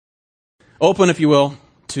Open, if you will,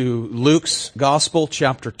 to Luke's Gospel,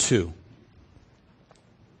 chapter 2.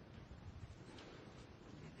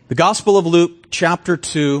 The Gospel of Luke, chapter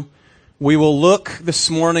 2. We will look this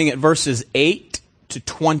morning at verses 8 to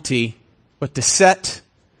 20, but to set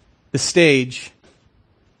the stage,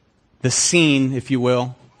 the scene, if you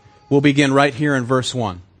will, we'll begin right here in verse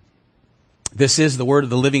 1. This is the word of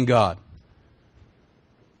the living God.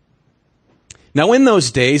 Now in those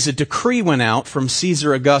days a decree went out from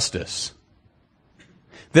Caesar Augustus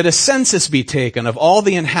that a census be taken of all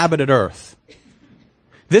the inhabited earth.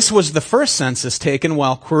 This was the first census taken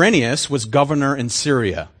while Quirinius was governor in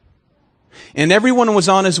Syria. And everyone was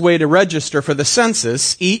on his way to register for the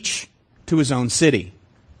census, each to his own city.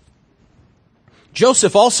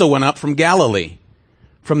 Joseph also went up from Galilee,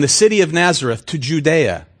 from the city of Nazareth to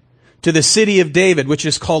Judea, to the city of David, which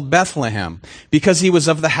is called Bethlehem, because he was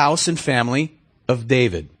of the house and family of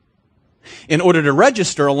David, in order to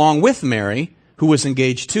register along with Mary, who was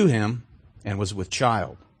engaged to him and was with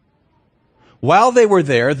child. While they were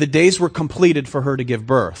there, the days were completed for her to give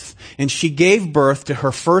birth. And she gave birth to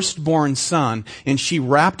her firstborn son, and she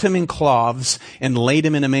wrapped him in cloths and laid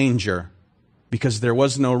him in a manger, because there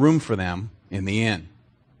was no room for them in the inn.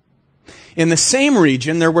 In the same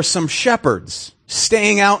region, there were some shepherds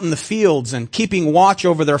staying out in the fields and keeping watch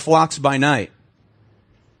over their flocks by night.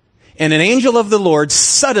 And an angel of the Lord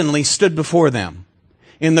suddenly stood before them,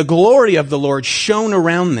 and the glory of the Lord shone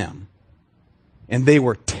around them, and they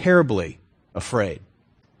were terribly afraid.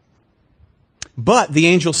 But the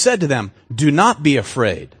angel said to them, "Do not be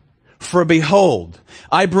afraid, for behold,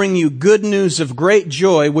 I bring you good news of great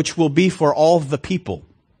joy, which will be for all the people.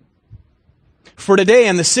 For today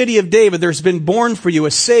in the city of David there's been born for you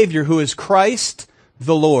a Savior who is Christ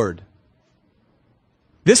the Lord.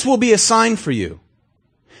 This will be a sign for you.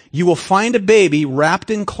 You will find a baby wrapped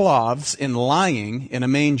in cloths and lying in a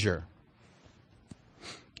manger."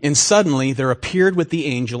 And suddenly there appeared with the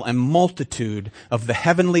angel a multitude of the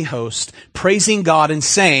heavenly host, praising God and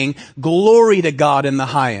saying, "Glory to God in the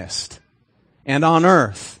highest, and on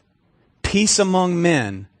earth peace among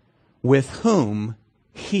men with whom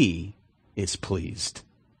he is pleased."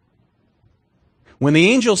 When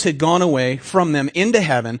the angels had gone away from them into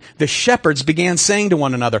heaven, the shepherds began saying to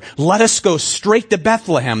one another, "Let us go straight to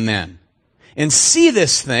Bethlehem then, and see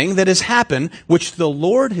this thing that has happened, which the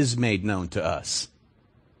Lord has made known to us."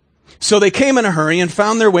 So they came in a hurry and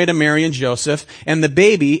found their way to Mary and Joseph and the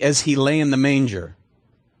baby as he lay in the manger.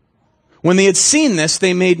 When they had seen this,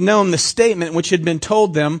 they made known the statement which had been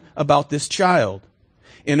told them about this child.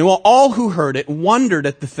 And all who heard it wondered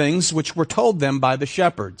at the things which were told them by the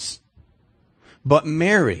shepherds. But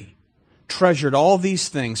Mary treasured all these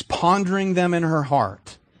things, pondering them in her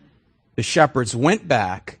heart. The shepherds went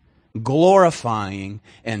back, glorifying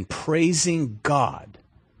and praising God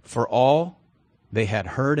for all they had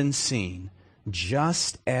heard and seen,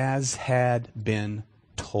 just as had been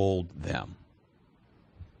told them.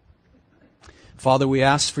 Father, we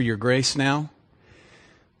ask for your grace now.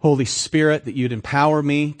 Holy Spirit, that you'd empower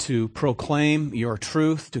me to proclaim your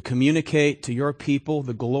truth, to communicate to your people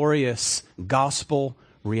the glorious gospel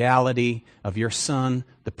reality of your Son,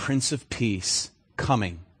 the Prince of Peace,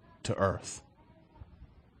 coming to earth.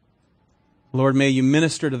 Lord, may you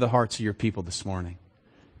minister to the hearts of your people this morning.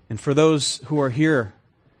 And for those who are here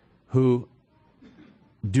who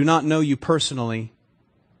do not know you personally,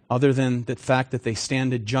 other than the fact that they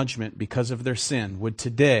stand in judgment because of their sin, would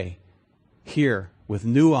today hear with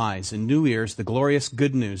new eyes and new ears the glorious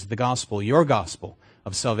good news, the gospel, your gospel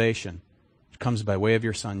of salvation, which comes by way of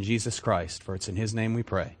your Son, Jesus Christ. For it's in his name we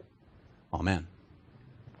pray. Amen.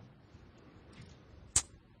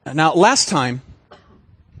 Now, last time,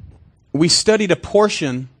 we studied a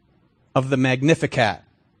portion of the Magnificat,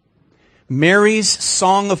 Mary's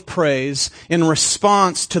song of praise in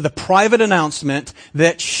response to the private announcement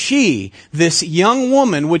that she, this young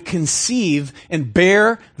woman, would conceive and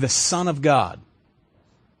bear the Son of God.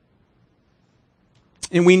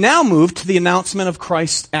 And we now move to the announcement of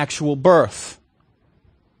Christ's actual birth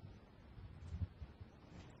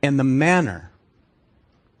and the manner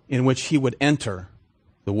in which he would enter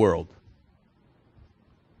the world.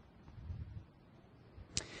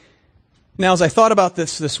 Now, as I thought about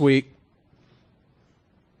this week,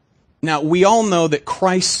 now we all know that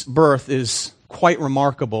Christ's birth is quite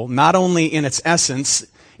remarkable, not only in its essence,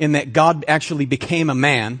 in that God actually became a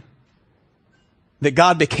man, that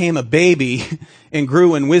God became a baby and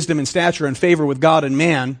grew in wisdom and stature and favor with God and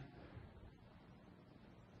man,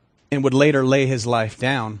 and would later lay his life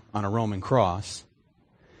down on a Roman cross.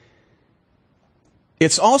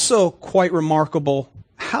 It's also quite remarkable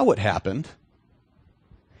how it happened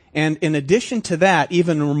And in addition to that,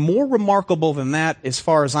 even more remarkable than that, as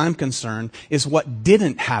far as I'm concerned, is what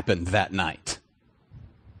didn't happen that night.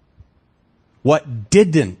 What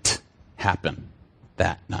didn't happen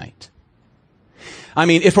that night. I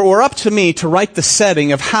mean, if it were up to me to write the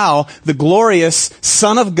setting of how the glorious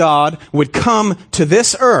Son of God would come to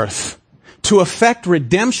this earth to effect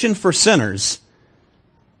redemption for sinners,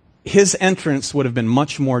 his entrance would have been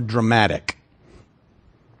much more dramatic.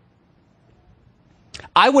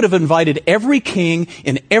 I would have invited every king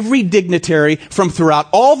and every dignitary from throughout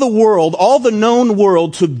all the world, all the known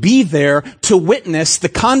world, to be there to witness the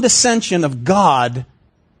condescension of God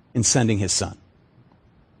in sending his Son.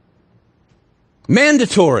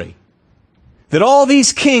 Mandatory that all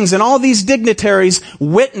these kings and all these dignitaries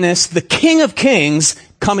witness the King of Kings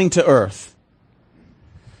coming to earth.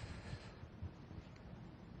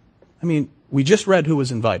 I mean, we just read who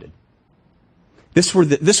was invited. This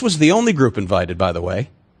was the only group invited, by the way.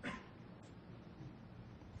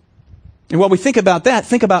 And while we think about that,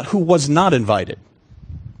 think about who was not invited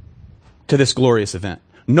to this glorious event.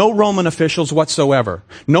 No Roman officials whatsoever.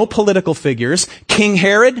 No political figures. King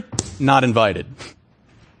Herod, not invited.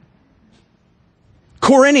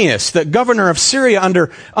 Quirinius, the governor of Syria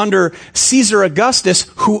under Caesar Augustus,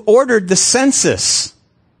 who ordered the census.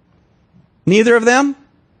 Neither of them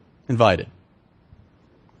invited.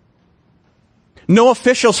 No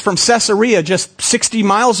officials from Caesarea, just 60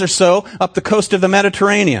 miles or so up the coast of the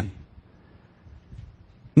Mediterranean.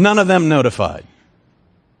 None of them notified.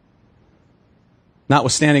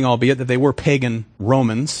 Notwithstanding, albeit, that they were pagan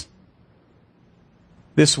Romans.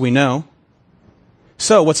 This we know.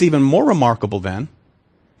 So, what's even more remarkable then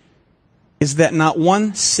is that not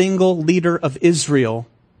one single leader of Israel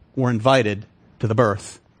were invited to the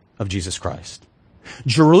birth of Jesus Christ.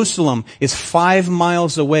 Jerusalem is 5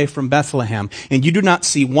 miles away from Bethlehem, and you do not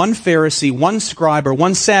see one Pharisee, one scribe, or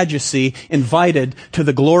one Sadducee invited to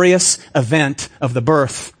the glorious event of the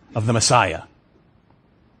birth of the Messiah.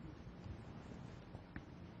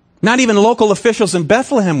 Not even local officials in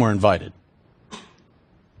Bethlehem were invited.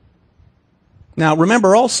 Now,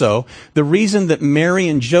 remember also the reason that Mary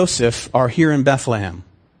and Joseph are here in Bethlehem.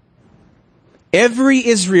 Every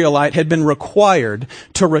Israelite had been required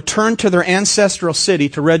to return to their ancestral city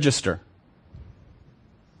to register,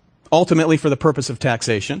 ultimately for the purpose of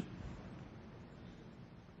taxation.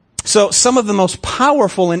 So some of the most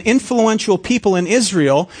powerful and influential people in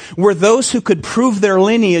Israel were those who could prove their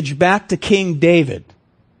lineage back to King David.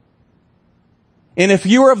 And if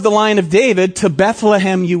you were of the line of David, to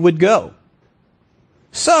Bethlehem you would go.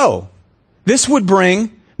 So, this would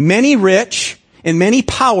bring many rich and many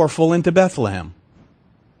powerful into Bethlehem.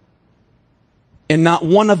 And not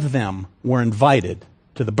one of them were invited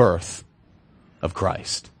to the birth of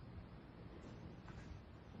Christ.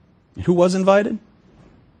 And who was invited?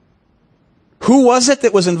 Who was it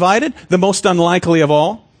that was invited? The most unlikely of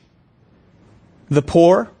all. The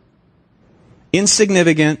poor,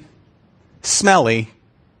 insignificant, smelly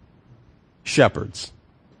shepherds.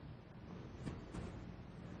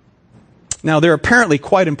 Now, they're apparently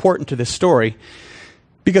quite important to this story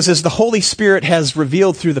because as the Holy Spirit has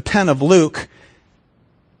revealed through the pen of Luke,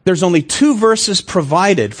 there's only 2 verses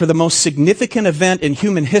provided for the most significant event in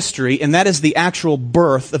human history, and that is the actual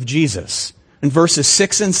birth of Jesus. In verses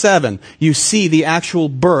 6 and 7, you see the actual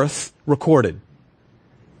birth recorded.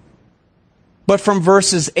 But from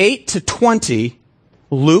verses 8 to 20,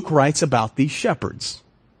 Luke writes about these shepherds.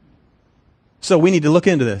 So we need to look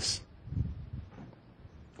into this.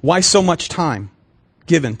 Why so much time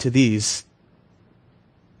given to these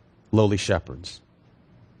lowly shepherds?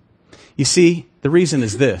 You see, the reason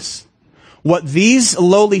is this. What these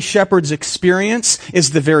lowly shepherds experience is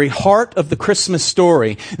the very heart of the Christmas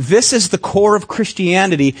story. This is the core of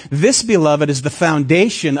Christianity. This, beloved, is the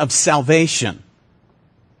foundation of salvation.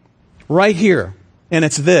 Right here. And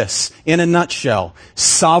it's this, in a nutshell,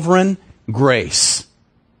 sovereign grace.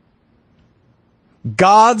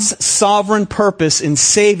 God's sovereign purpose in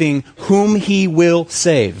saving whom He will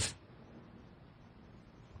save.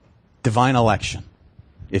 Divine election,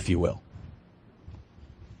 if you will.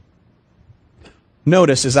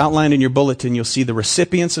 Notice, as outlined in your bulletin, you'll see the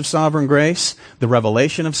recipients of sovereign grace, the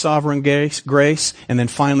revelation of sovereign grace, and then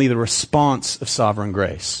finally the response of sovereign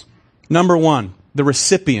grace. Number 1, the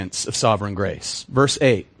recipients of sovereign grace. Verse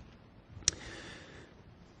 8.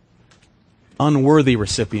 Unworthy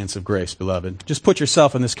recipients of grace, beloved. Just put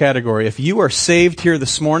yourself in this category. If you are saved here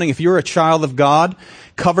this morning, if you're a child of God,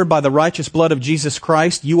 covered by the righteous blood of Jesus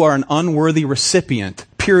Christ, you are an unworthy recipient.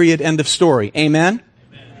 Period. End of story. Amen?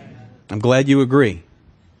 I'm glad you agree.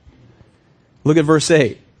 Look at verse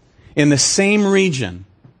 8. In the same region,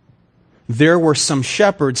 there were some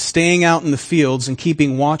shepherds staying out in the fields and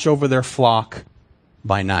keeping watch over their flock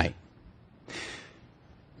by night.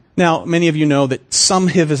 Now, many of you know that some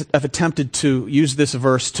have attempted to use this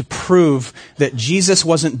verse to prove that Jesus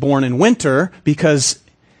wasn't born in winter because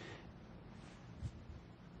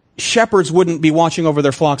shepherds wouldn't be watching over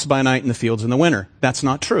their flocks by night in the fields in the winter. That's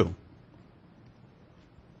not true.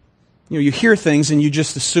 You hear things and you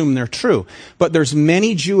just assume they're true. But there's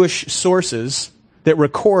many Jewish sources that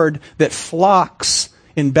record that flocks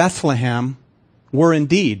in Bethlehem were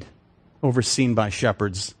indeed overseen by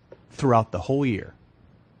shepherds throughout the whole year.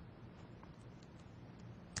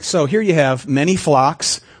 So here you have many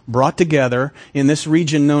flocks brought together in this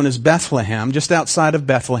region known as Bethlehem, just outside of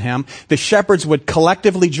Bethlehem. The shepherds would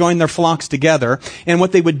collectively join their flocks together, and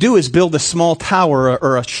what they would do is build a small tower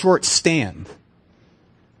or a short stand.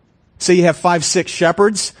 Say you have 5, 6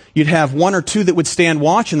 shepherds, you'd have 1 or 2 that would stand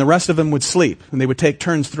watch, and the rest of them would sleep, and they would take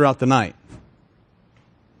turns throughout the night.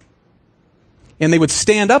 And they would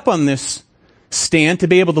stand up on this stand to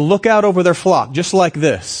be able to look out over their flock, just like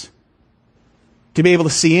this, to be able to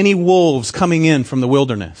see any wolves coming in from the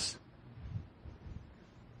wilderness.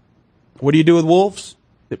 What do you do with wolves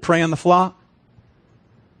that prey on the flock?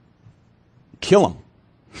 Kill them.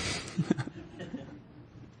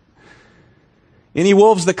 Any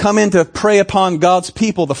wolves that come in to prey upon God's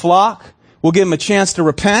people, the flock, we'll give them a chance to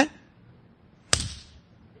repent,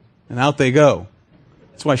 and out they go.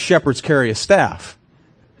 That's why shepherds carry a staff.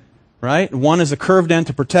 Right? One is a curved end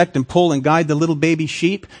to protect and pull and guide the little baby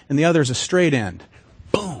sheep, and the other is a straight end.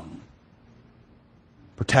 Boom!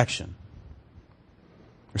 Protection.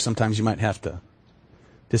 Or sometimes you might have to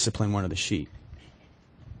discipline one of the sheep.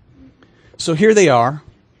 So here they are,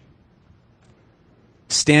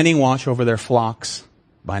 standing watch over their flocks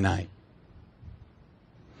by night.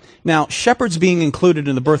 Now, shepherds being included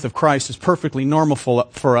in the birth of Christ is perfectly normal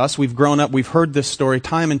for us. We've grown up, we've heard this story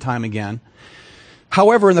time and time again.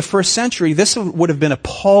 However, in the first century, this would have been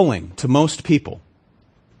appalling to most people.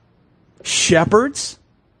 Shepherds?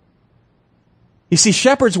 You see,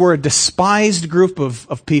 shepherds were a despised group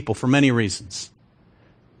of people for many reasons.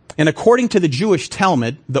 And according to the Jewish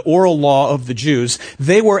Talmud, the oral law of the Jews,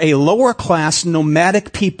 they were a lower class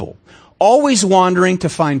nomadic people, always wandering to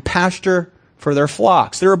find pasture for their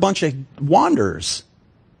flocks. They're a bunch of wanderers.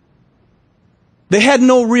 They had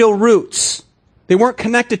no real roots. They weren't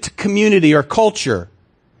connected to community or culture,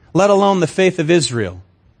 let alone the faith of Israel.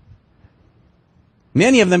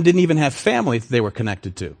 Many of them didn't even have family that they were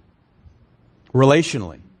connected to,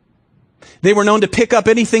 relationally. They were known to pick up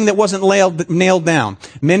anything that wasn't nailed down.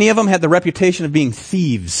 Many of them had the reputation of being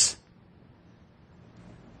thieves.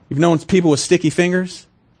 You've known people with sticky fingers?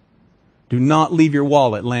 Do not leave your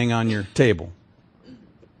wallet laying on your table.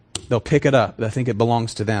 They'll pick it up. They think it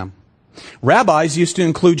belongs to them. Rabbis used to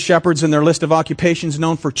include shepherds in their list of occupations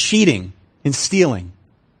known for cheating and stealing.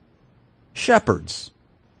 Shepherds.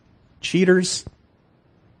 Cheaters.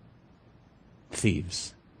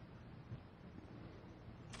 Thieves.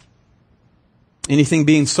 Anything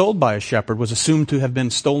being sold by a shepherd was assumed to have been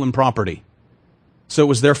stolen property. So it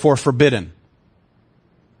was therefore forbidden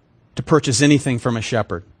to purchase anything from a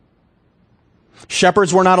shepherd.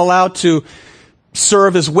 Shepherds were not allowed to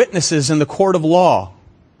serve as witnesses in the court of law.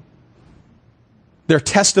 Their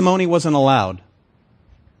testimony wasn't allowed.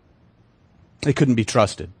 They couldn't be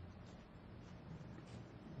trusted.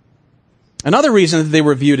 Another reason that they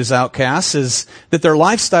were viewed as outcasts is that their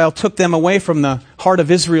lifestyle took them away from the heart of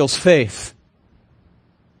Israel's faith.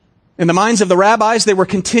 In the minds of the rabbis, they were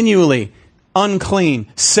continually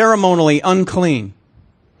unclean, ceremonially unclean.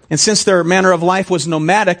 And since their manner of life was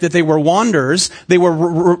nomadic, that they were wanderers, they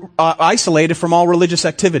were isolated from all religious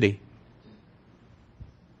activity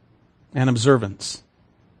and observance.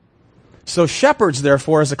 So shepherds,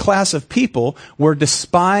 therefore, as a class of people, were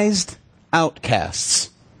despised outcasts.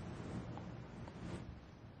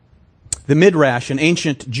 The Midrash, an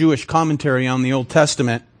ancient Jewish commentary on the Old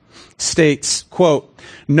Testament, states, quote,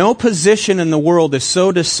 "No position in the world is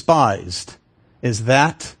so despised as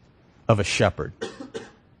that of a shepherd."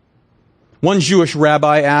 One Jewish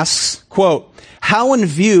rabbi asks, quote, "How in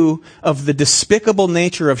view of the despicable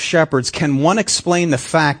nature of shepherds can one explain the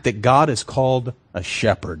fact that God is called a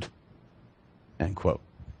shepherd?" End quote.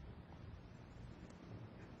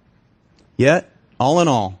 Yet, all in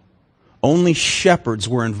all, only shepherds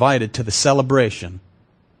were invited to the celebration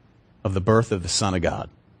of the birth of the Son of God.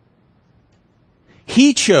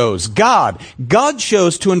 He chose, God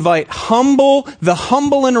chose to invite the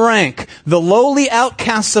humble in rank, the lowly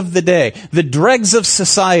outcasts of the day, the dregs of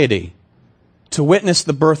society, to witness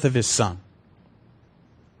the birth of His Son.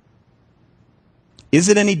 Is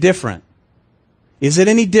it any different Is it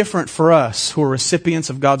any different for us who are recipients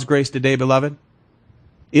of God's grace today, beloved?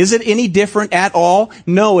 Is it any different at all?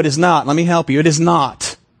 No, it is not. Let me help you. It is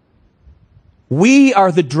not. We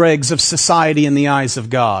are the dregs of society in the eyes of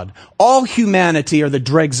God. All humanity are the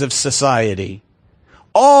dregs of society.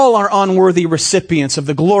 All are unworthy recipients of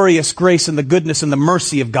the glorious grace and the goodness and the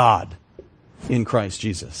mercy of God in Christ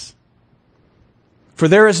Jesus. For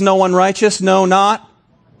there is no one righteous, no, not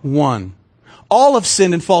one. All have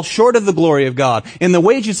sinned and fall short of the glory of God. And the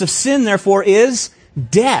wages of sin, therefore, is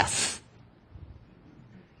death.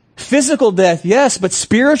 Physical death, yes, but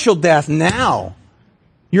spiritual death now.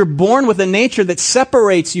 You're born with a nature that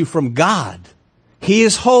separates you from God. He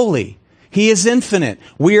is holy. He is infinite.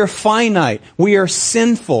 We are finite. We are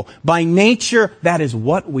sinful. By nature, that is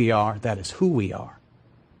what we are. That is who we are.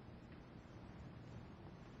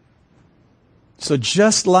 So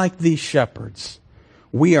just like these shepherds,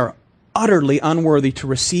 we are utterly unworthy to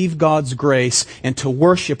receive God's grace and to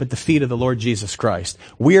worship at the feet of the Lord Jesus Christ.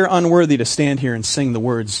 We are unworthy to stand here and sing the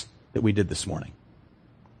words that we did this morning.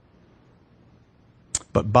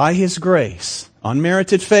 But by His grace,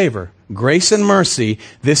 unmerited favor, grace and mercy,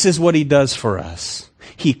 this is what He does for us.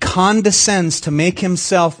 He condescends to make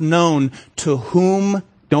Himself known to whom,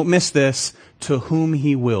 don't miss this, to whom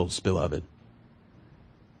He wills, beloved.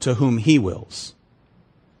 To whom He wills.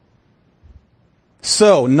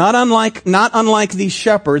 So, not unlike these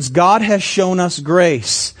shepherds, God has shown us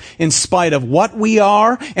grace in spite of what we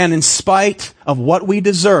are and in spite of what we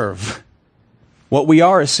deserve. What we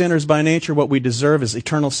are is sinners by nature. What we deserve is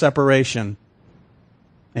eternal separation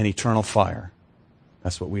and eternal fire.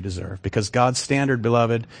 That's what we deserve. Because God's standard,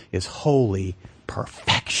 beloved, is holy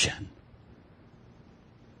perfection.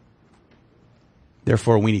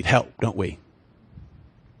 Therefore, we need help, don't we?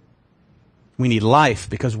 We need life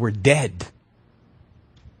because we're dead.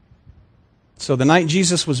 So the night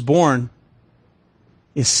Jesus was born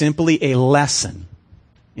is simply a lesson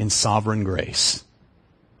in sovereign grace.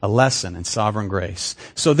 A lesson in sovereign grace.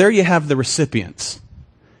 So there you have the recipients.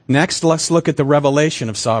 Next, let's look at the revelation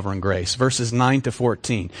of sovereign grace, verses 9 to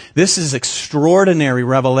 14. This is extraordinary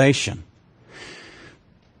revelation.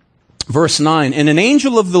 Verse 9, and an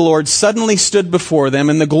angel of the Lord suddenly stood before them,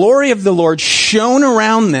 and the glory of the Lord shone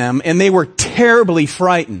around them, and they were terribly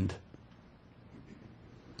frightened.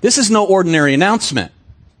 This is no ordinary announcement.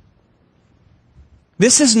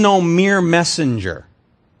 This is no mere messenger.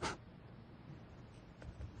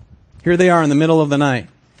 Here they are in the middle of the night.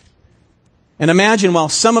 And imagine while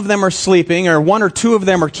some of them are sleeping, or one or two of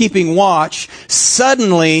them are keeping watch,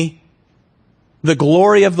 suddenly the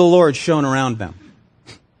glory of the Lord shone around them.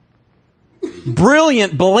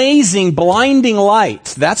 Brilliant, blazing, blinding light.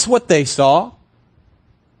 That's what they saw.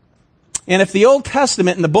 And if the Old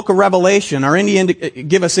Testament and the book of Revelation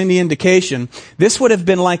give us any indication, this would have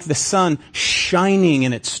been like the sun shining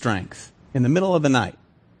in its strength in the middle of the night.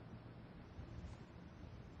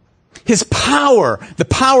 His power, the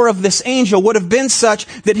power of this angel, would have been such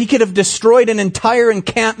that he could have destroyed an entire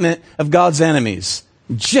encampment of God's enemies.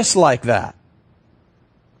 Just like that.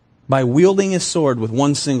 By wielding his sword with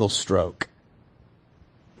one single stroke.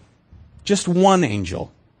 Just one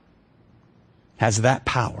angel has that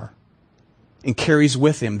power and carries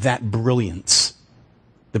with him that brilliance.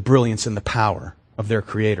 The brilliance and the power of their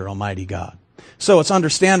Creator, Almighty God. So it's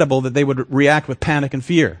understandable that they would react with panic and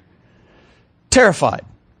fear. Terrified.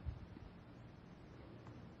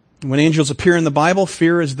 When angels appear in the Bible,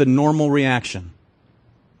 fear is the normal reaction.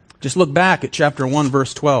 Just look back at chapter 1,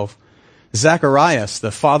 verse 12. Zacharias,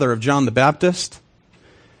 the father of John the Baptist,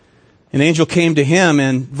 an angel came to him,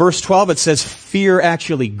 and verse 12 it says fear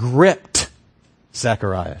actually gripped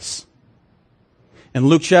Zacharias. In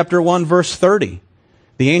Luke chapter 1, verse 30,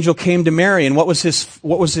 the angel came to Mary, and what was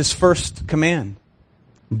his first command?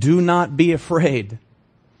 Do not be afraid.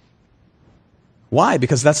 Why?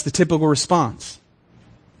 Because that's the typical response.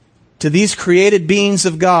 To these created beings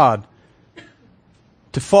of God,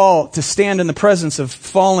 to stand in the presence of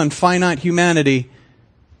fallen, finite humanity,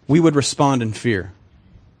 we would respond in fear.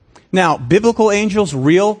 Now, biblical angels,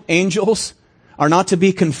 real angels, are not to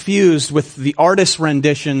be confused with the artist's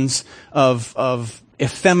renditions of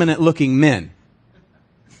effeminate-looking men.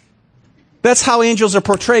 That's how angels are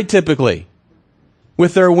portrayed typically.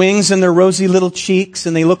 With their wings and their rosy little cheeks,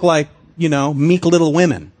 and they look like, meek little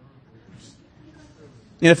women.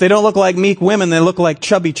 And if they don't look like meek women, they look like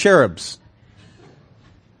chubby cherubs.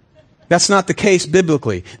 That's not the case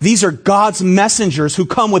biblically. These are God's messengers who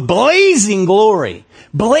come with blazing glory.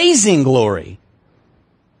 Blazing glory.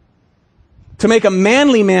 To make a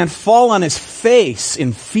manly man fall on his face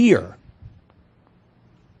in fear.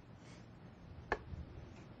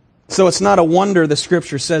 So it's not a wonder the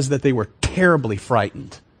Scripture says that they were terribly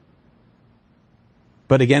frightened.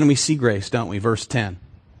 But again, we see grace, don't we? Verse 10.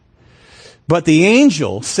 But the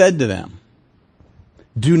angel said to them,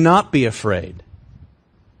 do not be afraid.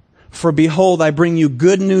 For behold, I bring you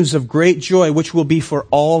good news of great joy, which will be for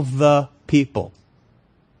all the people.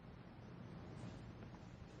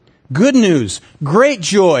 Good news, great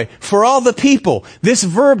joy for all the people. This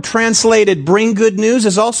verb translated bring good news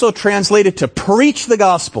is also translated to preach the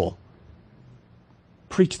gospel.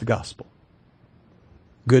 Preach the gospel.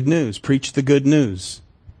 Good news, preach the good news.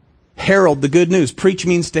 Herald the good news. Preach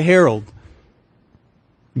means to herald.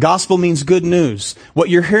 Gospel means good news. What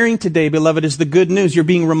you're hearing today, beloved, is the good news. You're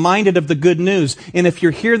being reminded of the good news. And if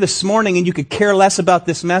you're here this morning and you could care less about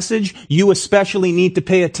this message, you especially need to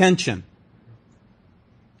pay attention.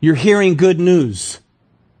 You're hearing good news.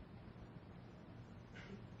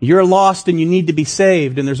 You're lost and you need to be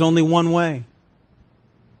saved, and there's only one way.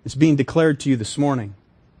 It's being declared to you this morning.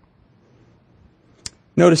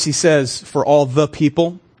 Notice he says, for all the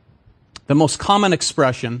people. The most common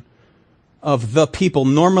expression of the people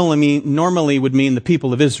normally would mean the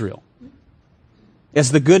people of Israel.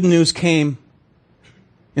 As the good news came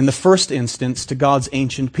in the first instance to God's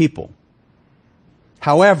ancient people.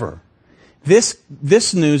 However, this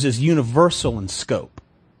news is universal in scope.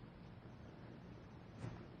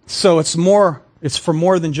 So it's for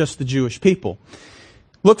more than just the Jewish people.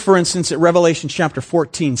 Look, for instance, at Revelation chapter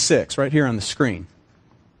 14:6, right here on the screen.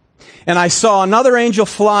 And I saw another angel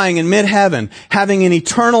flying in mid-heaven, having an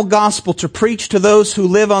eternal gospel to preach to those who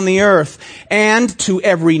live on the earth, and to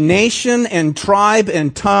every nation and tribe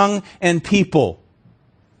and tongue and people.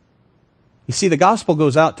 You see, the gospel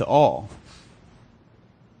goes out to all.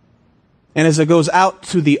 And as it goes out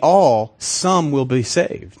to the all, some will be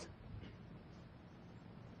saved.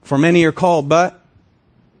 For many are called, but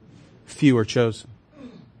few are chosen.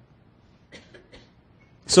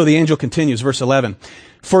 So the angel continues, verse 11.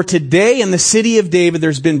 For today in the city of David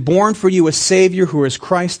there's been born for you a Savior who is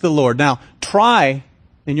Christ the Lord. Now, try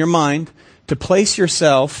in your mind to place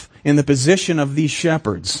yourself in the position of these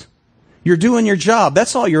shepherds. You're doing your job.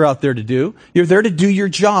 That's all you're out there to do. You're there to do your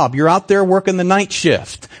job. You're out there working the night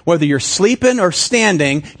shift. Whether you're sleeping or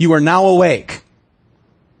standing, you are now awake.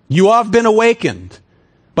 You have been awakened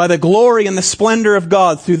by the glory and the splendor of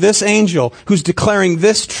God through this angel who's declaring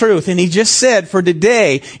this truth. And he just said, for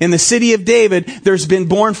today, in the city of David, there's been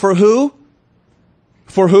born for who?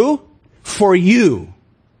 For who? For you.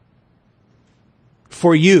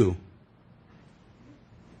 For you.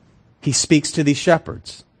 He speaks to these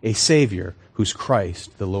shepherds, a Savior who's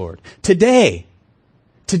Christ the Lord. Today,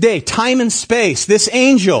 time and space, this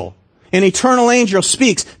angel, an eternal angel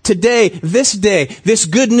speaks. Today, this day, this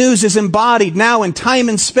good news is embodied now in time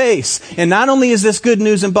and space. And not only is this good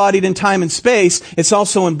news embodied in time and space, it's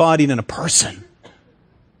also embodied in a person.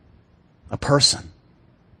 A person.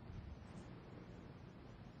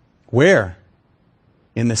 Where?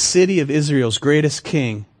 In the city of Israel's greatest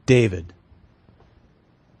king, David.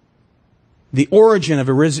 The origin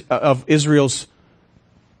of Israel's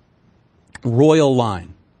royal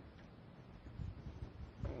line.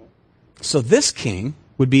 So this king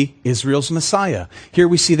would be Israel's Messiah. Here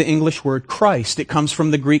we see the English word Christ. It comes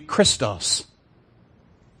from the Greek Christos,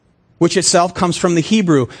 which itself comes from the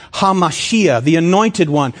Hebrew HaMashiach, the anointed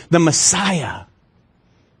one, the Messiah,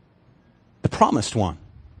 the promised one.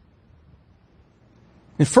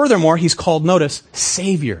 And furthermore, he's called, notice,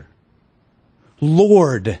 Savior,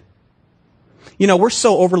 Lord. You know, we're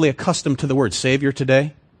so overly accustomed to the word Savior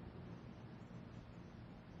today.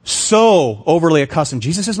 So overly accustomed.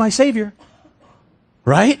 Jesus is my Savior.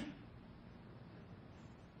 Right?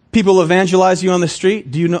 People evangelize you on the street.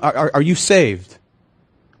 Do you know, are you saved?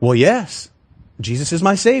 Well, yes. Jesus is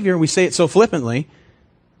my Savior. We say it so flippantly.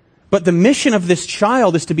 But the mission of this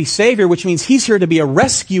child is to be Savior, which means he's here to be a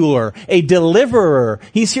rescuer, a deliverer.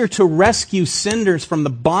 He's here to rescue sinners from the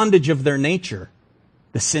bondage of their nature,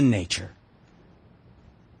 the sin nature.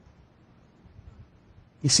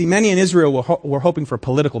 You see, many in Israel were hoping for a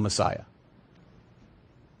political Messiah.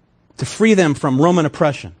 To free them from Roman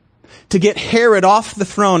oppression. To get Herod off the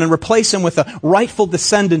throne and replace him with a rightful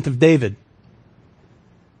descendant of David.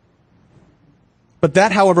 But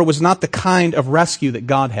that, however, was not the kind of rescue that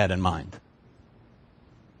God had in mind.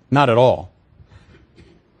 Not at all.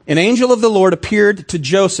 An angel of the Lord appeared to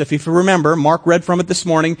Joseph. If you remember, Mark read from it this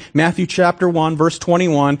morning, Matthew chapter 1, verse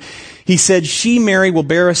 21. He said, she, Mary, will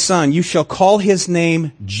bear a son. You shall call his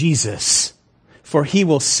name Jesus, for he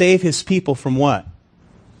will save his people from what?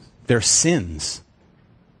 Their sins.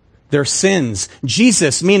 Their sins.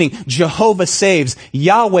 Jesus, meaning Jehovah saves,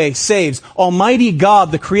 Yahweh saves, Almighty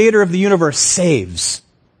God, the creator of the universe, saves.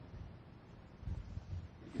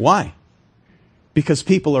 Why? Because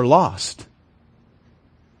people are lost.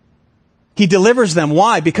 He delivers them.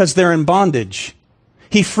 Why? Because they're in bondage.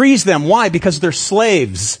 He frees them. Why? Because they're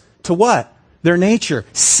slaves. To what? Their nature.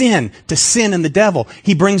 Sin. To sin and the devil.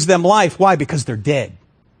 He brings them life. Why? Because they're dead.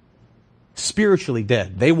 Spiritually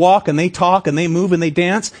dead. They walk and they talk and they move and they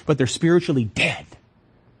dance, but they're spiritually dead.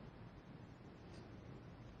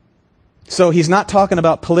 So he's not talking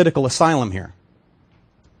about political asylum here,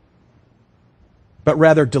 but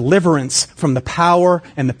rather deliverance from the power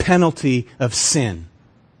and the penalty of sin.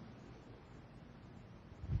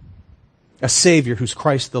 A Savior who's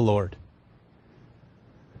Christ the Lord.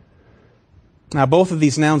 Now, both of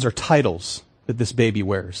these nouns are titles that this baby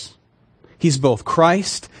wears. He's both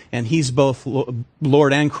Christ and he's both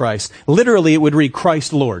Lord and Christ. Literally, it would read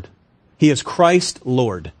Christ Lord. He is Christ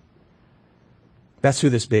Lord. That's who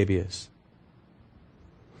this baby is.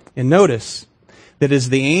 And notice that as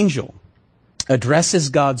the angel addresses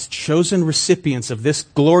God's chosen recipients of this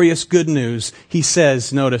glorious good news, he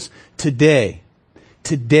says, notice, today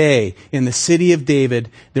in the city of David,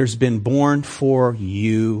 there's been born for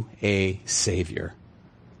you a Savior.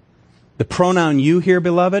 The pronoun you here,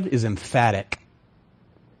 beloved, is emphatic.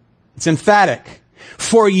 It's emphatic.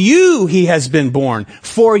 For you he has been born.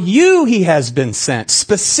 For you he has been sent.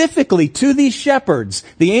 Specifically to these shepherds,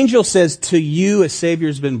 the angel says, to you a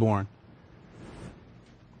Savior's been born.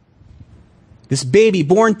 This baby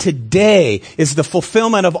born today is the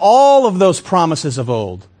fulfillment of all of those promises of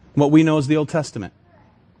old. What we know as the Old Testament.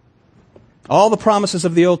 All the promises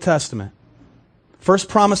of the Old Testament. First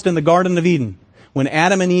promised in the Garden of Eden, when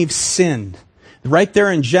Adam and Eve sinned. Right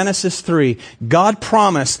there in Genesis 3, God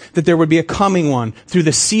promised that there would be a coming one through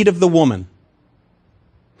the seed of the woman.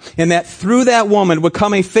 And that through that woman would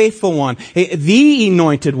come a faithful one, the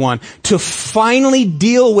anointed one, to finally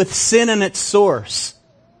deal with sin and its source.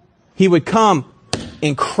 He would come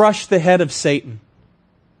and crush the head of Satan.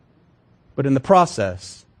 But in the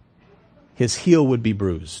process, his heel would be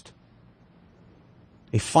bruised.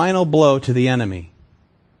 A final blow to the enemy,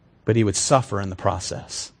 but he would suffer in the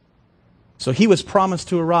process. So he was promised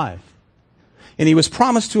to arrive. And he was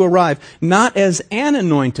promised to arrive not as an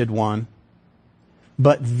anointed one,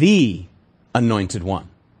 but the anointed one.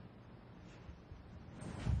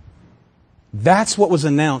 That's what was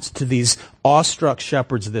announced to these awestruck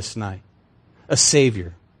shepherds this night. A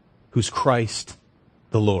Savior who's Christ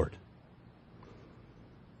the Lord.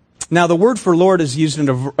 Now, the word for Lord is used in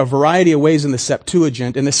a variety of ways in the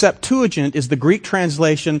Septuagint, and the Septuagint is the Greek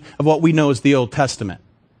translation of what we know as the Old Testament.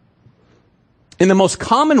 In the most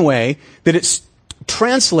common way that it's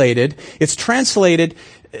translated is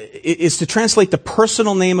to translate the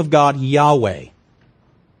personal name of God, Yahweh.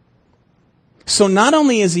 So not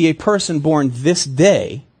only is he a person born this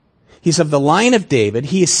day, he's of the line of David,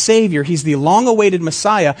 he is Savior, he's the long-awaited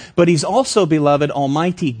Messiah, but he's also, beloved,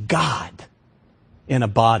 Almighty God in a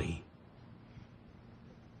body.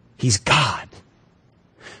 He's God.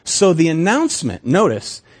 So the announcement,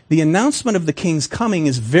 notice, the announcement of the King's coming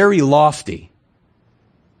is very lofty.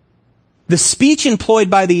 The speech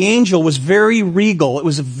employed by the angel was very regal. It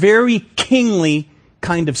was a very kingly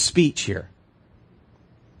kind of speech here.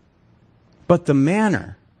 But the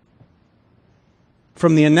manner,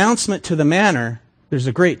 from the announcement to the manner, there's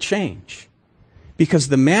a great change. Because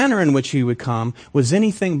the manner in which he would come was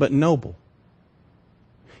anything but noble.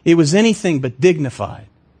 It was anything but dignified.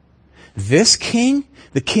 This king,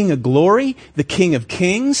 the King of glory, the King of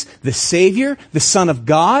kings, the Savior, the Son of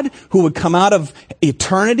God, who would come out of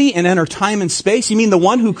eternity and enter time and space. You mean the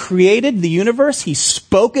one who created the universe? He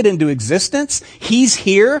spoke it into existence. He's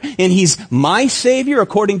here and he's my Savior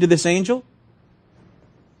according to this angel?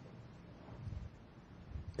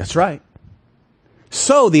 That's right.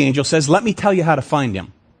 So the angel says, let me tell you how to find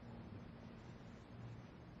him.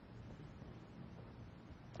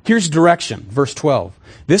 Here's direction, verse 12.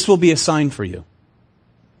 This will be a sign for you.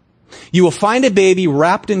 You will find a baby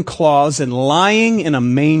wrapped in cloths and lying in a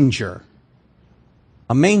manger.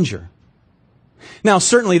 A manger. Now,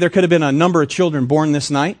 certainly there could have been a number of children born this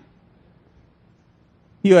night.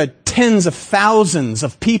 You had tens of thousands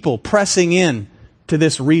of people pressing in to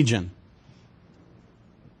this region.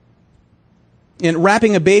 And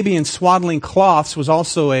wrapping a baby in swaddling cloths was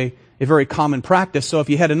also a very common practice. So if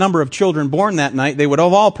you had a number of children born that night, they would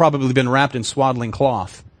have all probably been wrapped in swaddling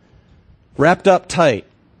cloth. Wrapped up tight.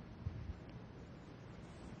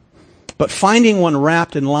 But finding one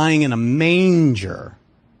wrapped and lying in a manger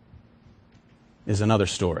is another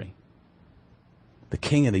story. The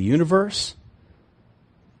King of the universe.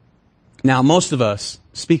 Now, most of us,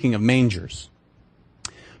 speaking of mangers,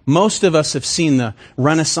 most of us have seen the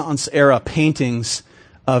Renaissance era paintings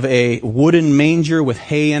of a wooden manger with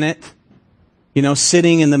hay in it.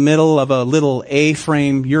 sitting in the middle of a little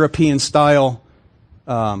A-frame European-style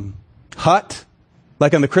hut,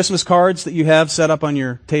 like on the Christmas cards that you have set up on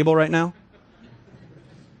your table right now.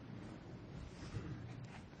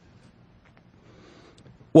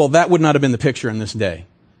 Well, that would not have been the picture in this day.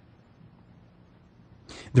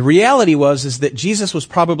 The reality is that Jesus was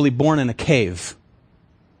probably born in a cave,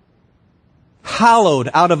 hollowed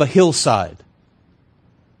out of a hillside,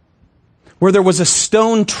 where there was a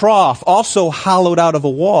stone trough also hollowed out of a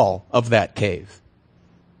wall of that cave.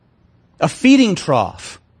 A feeding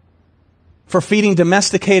trough for feeding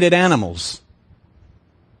domesticated animals.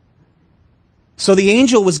 So the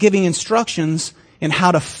angel was giving instructions in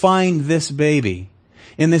how to find this baby.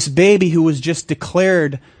 And this baby who was just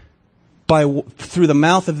declared through the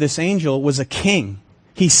mouth of this angel was a king.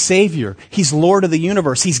 He's Savior. He's Lord of the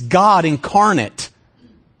universe. He's God incarnate.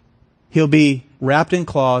 He'll be wrapped in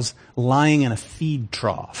cloths, lying in a feed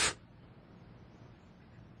trough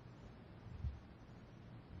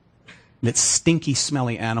that stinky,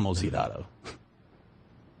 smelly animals eat out of.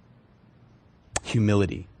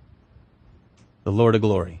 Humility. The Lord of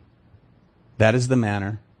glory. That is the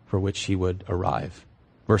manner for which he would arrive.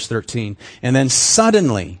 Verse 13. And then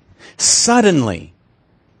suddenly,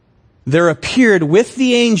 there appeared with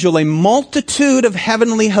the angel a multitude of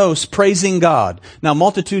heavenly hosts praising God. Now,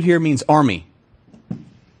 multitude here means army.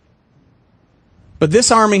 But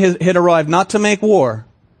this army had arrived not to make war,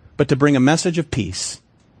 but to bring a message of peace.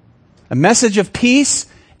 A message of peace,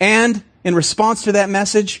 and in response to that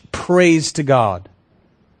message, praise to God.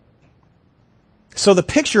 So the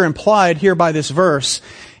picture implied here by this verse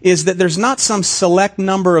is that there's not some select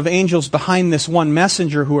number of angels behind this one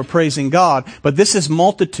messenger who are praising God, but this is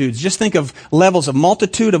multitudes. Just think of levels of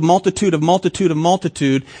multitude, of multitude, of multitude, of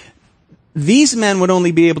multitude. These men would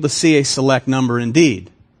only be able to see a select number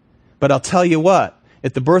indeed. But I'll tell you what,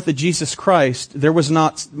 at the birth of Jesus Christ, there was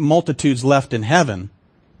not multitudes left in heaven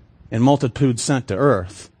and multitudes sent to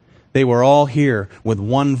earth. They were all here with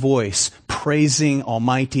one voice, praising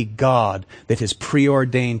Almighty God that His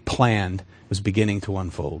preordained plan was beginning to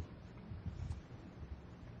unfold.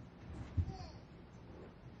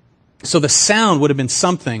 So the sound would have been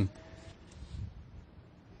something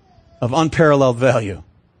of unparalleled value.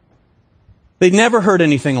 They'd never heard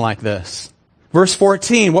anything like this. Verse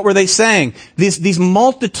 14, what were they saying? These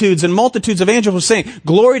multitudes and multitudes of angels were saying,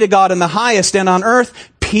 glory to God in the highest, and on earth,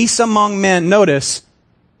 peace among men. Notice,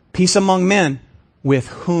 peace among men with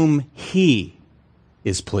whom He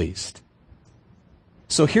is pleased.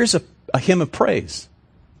 So here's a hymn of praise.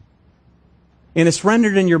 And it's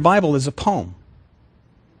rendered in your Bible as a poem.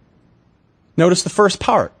 Notice the first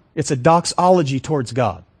part. It's a doxology towards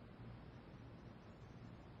God.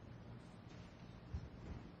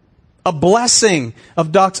 A blessing of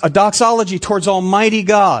a doxology towards Almighty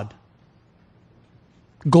God.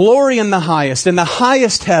 Glory in the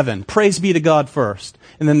highest heaven. Praise be to God first.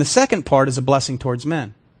 And then the second part is a blessing towards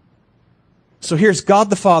men. So here's God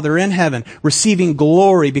the Father in heaven receiving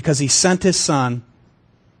glory because He sent His Son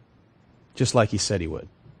just like He said He would.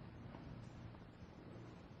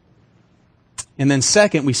 And then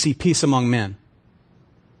second, we see peace among men.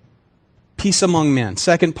 Peace among men.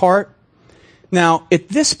 Second part. Now, at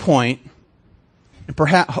this point, and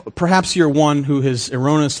perhaps you're one who has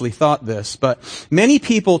erroneously thought this, but many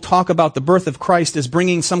people talk about the birth of Christ as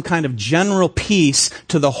bringing some kind of general peace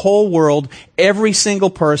to the whole world, every single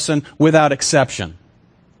person without exception.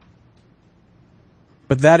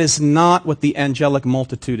 But that is not what the angelic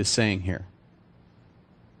multitude is saying here.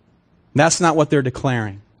 That's not what they're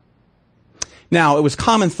declaring. Now, it was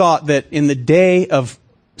common thought that in the day of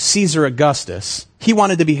Caesar Augustus, he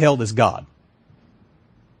wanted to be hailed as God.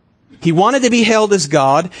 He wanted to be hailed as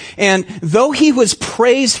God, and though he was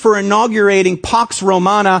praised for inaugurating Pax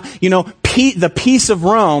Romana, the peace of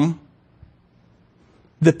Rome,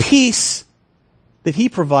 the peace that he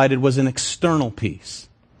provided was an external peace.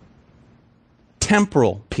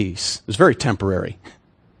 Temporal peace. It was very temporary.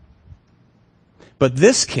 But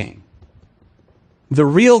this king, the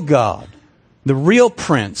real God, the real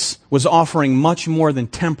prince, was offering much more than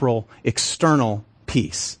temporal, external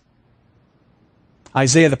peace.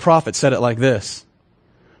 Isaiah the prophet said it like this: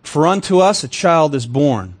 for unto us a child is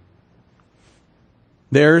born.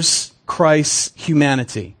 There's Christ's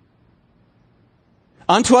humanity.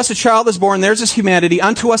 Unto us a child is born, there's His humanity.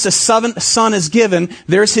 Unto us a son is given,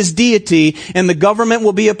 there's His deity. And the government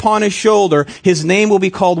will be upon His shoulder. His name will be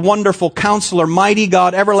called Wonderful Counselor, Mighty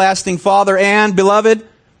God, Everlasting Father, and, beloved,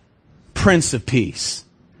 Prince of Peace.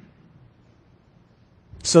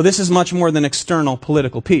 So this is much more than external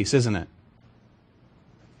political peace, isn't it?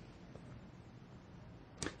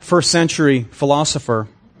 First century philosopher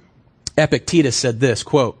Epictetus said this,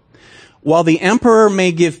 quote, "While the emperor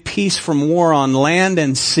may give peace from war on land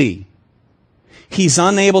and sea, he's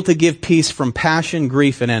unable to give peace from passion,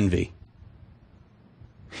 grief, and envy.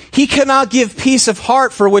 He cannot give peace of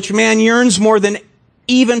heart for which man yearns more than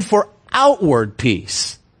even for outward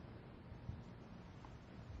peace."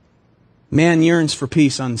 Man yearns for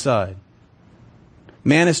peace inside.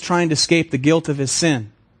 Man is trying to escape the guilt of his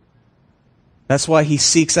sin. That's why he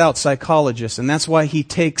seeks out psychologists, and that's why he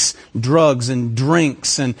takes drugs and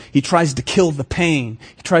drinks, and he tries to kill the pain.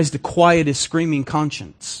 He tries to quiet his screaming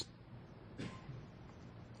conscience.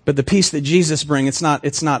 But the peace that Jesus brings,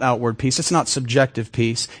 it's not outward peace. It's not subjective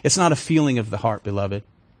peace. It's not a feeling of the heart, beloved.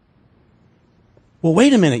 Well,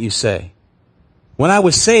 wait a minute, you say. When I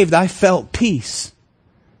was saved, I felt peace.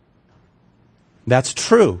 That's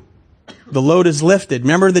true. The load is lifted.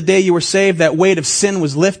 Remember the day you were saved, that weight of sin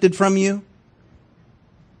was lifted from you?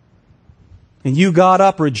 And you got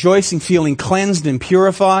up rejoicing, feeling cleansed and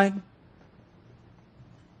purified?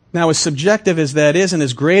 Now, as subjective as that is, and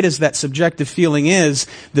as great as that subjective feeling is,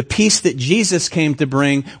 the peace that Jesus came to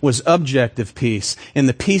bring was objective peace. And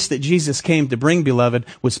the peace that Jesus came to bring, beloved,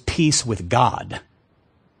 was peace with God.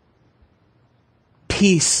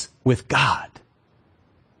 Peace with God.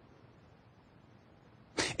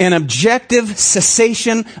 An objective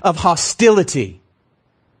cessation of hostility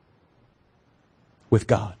with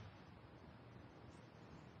God.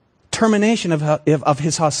 Termination of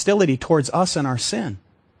His hostility towards us and our sin.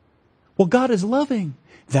 Well, God is loving.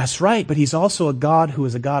 That's right, but He's also a God who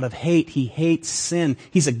is a God of hate. He hates sin.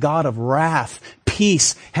 He's a God of wrath.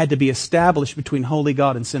 Peace had to be established between holy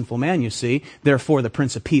God and sinful man, you see. Therefore, the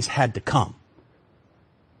Prince of Peace had to come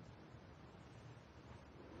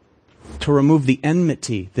to remove the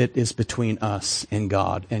enmity that is between us and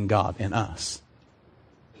God and us.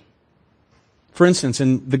 For instance,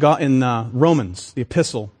 in Romans, the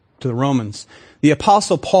epistle to the Romans, the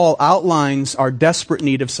Apostle Paul outlines our desperate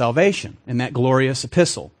need of salvation in that glorious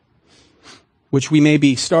epistle, which we may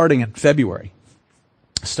be starting in February,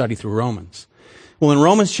 study through Romans. Well, in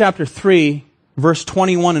Romans chapter 3, verse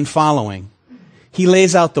 21 and following, he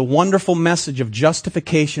lays out the wonderful message of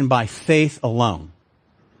justification by faith alone.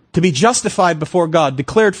 To be justified before God,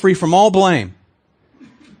 declared free from all blame.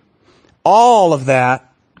 All of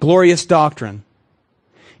that glorious doctrine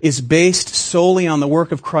is based solely on the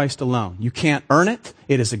work of Christ alone. You can't earn it.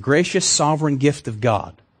 It is a gracious, sovereign gift of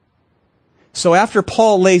God. So after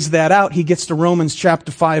Paul lays that out, he gets to Romans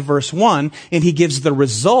chapter 5, verse 1, and he gives the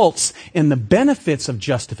results and the benefits of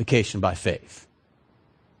justification by faith.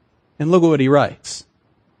 And look at what he writes.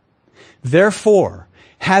 Therefore,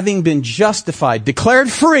 having been justified,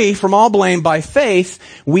 declared free from all blame by faith,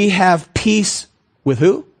 we have peace with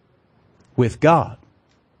who? With God.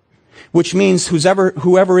 Which means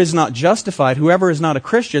whoever is not justified, whoever is not a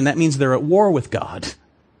Christian, that means they're at war with God.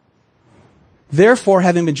 Therefore,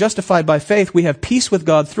 having been justified by faith, we have peace with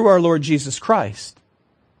God through our Lord Jesus Christ.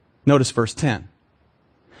 Notice verse 10.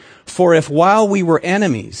 For if while we were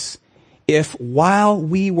enemies, we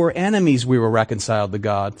were reconciled to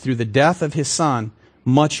God through the death of His Son,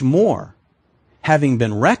 much more, having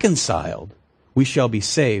been reconciled, we shall be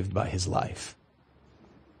saved by His life.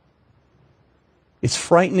 It's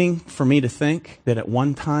frightening for me to think that at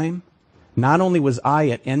one time, not only was I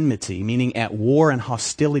at enmity, meaning at war and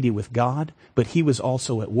hostility with God, but He was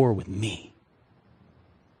also at war with me.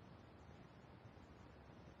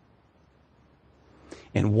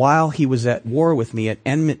 And while He was at war with me, at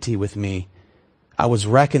enmity with me, I was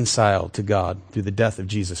reconciled to God through the death of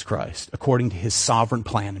Jesus Christ, according to His sovereign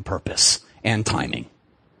plan and purpose and timing.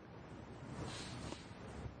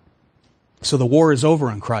 So the war is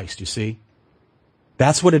over in Christ, you see.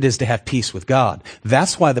 That's what it is to have peace with God.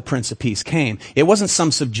 That's why the Prince of Peace came. It wasn't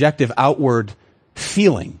some subjective outward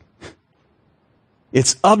feeling.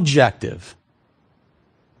 It's objective.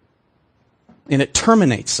 And it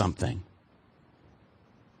terminates something.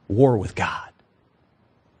 War with God.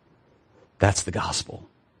 That's the gospel.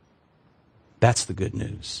 That's the good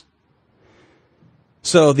news.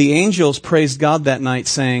 So the angels praised God that night,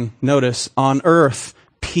 saying, notice, on earth,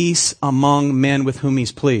 peace among men with whom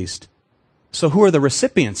He's pleased. So who are the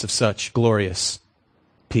recipients of such glorious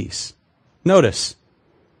peace? Notice,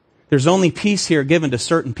 there's only peace here given to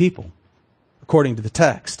certain people, according to the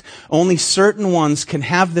text. Only certain ones can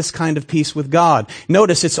have this kind of peace with God.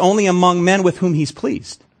 Notice, it's only among men with whom He's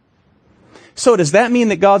pleased. So does that mean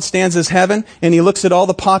that God stands as heaven and He looks at all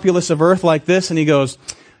the populace of earth like this and He goes,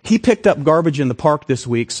 He picked up garbage in the park this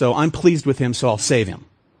week, so I'm pleased with him, so I'll save him.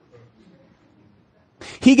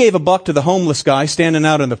 He gave $1 to the homeless guy standing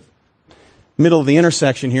out in the middle of the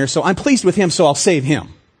intersection here, so I'm pleased with him, so I'll save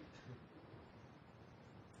him.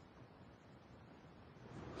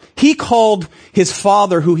 He called his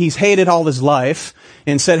father, who he's hated all his life,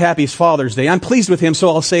 and said, Happy Father's Day. I'm pleased with him, so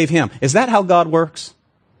I'll save him. Is that how God works?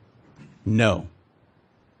 No.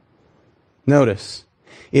 Notice,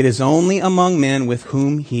 it is only among men with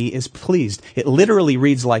whom he is pleased. It literally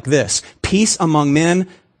reads like this: peace among men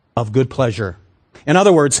of good pleasure. In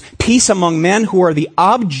other words, peace among men who are the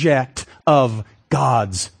object of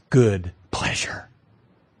God's good pleasure.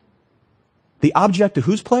 The object of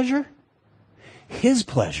whose pleasure? His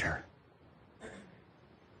pleasure.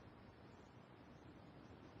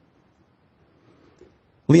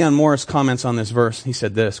 Leon Morris comments on this verse. He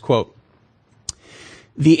said this, quote,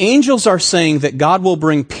 "The angels are saying that God will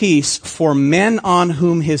bring peace for men on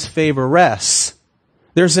whom his favor rests.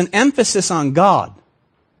 There's an emphasis on God,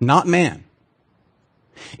 not man.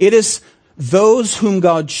 It is those whom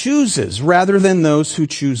God chooses rather than those who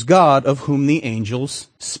choose God of whom the angels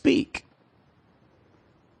speak.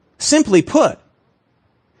 Simply put,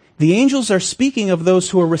 the angels are speaking of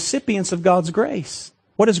those who are recipients of God's grace.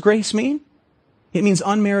 What does grace mean? It means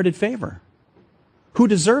unmerited favor. Who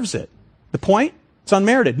deserves it? The point? It's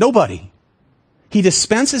unmerited. Nobody. He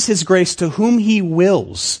dispenses his grace to whom he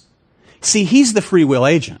wills. See, he's the free will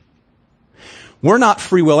agent. We're not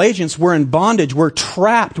free will agents. We're in bondage. We're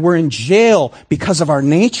trapped. We're in jail because of our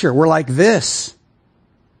nature. We're like this.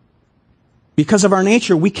 Because of our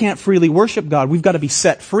nature, we can't freely worship God. We've got to be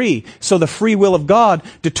set free. So the free will of God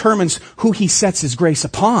determines who he sets his grace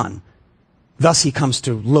upon. Thus he comes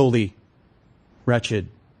to lowly, wretched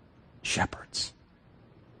shepherds.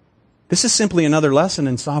 This is simply another lesson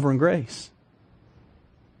in sovereign grace.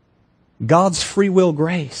 God's free will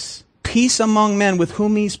grace. Peace among men with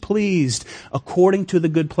whom he's pleased, according to the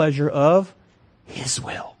good pleasure of his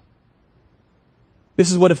will.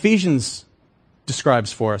 This is what Ephesians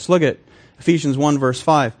describes for us. Look at Ephesians 1 verse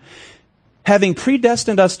 5. Having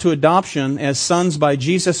predestined us to adoption as sons by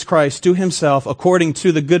Jesus Christ to himself, according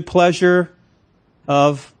to the good pleasure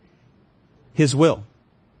of his will.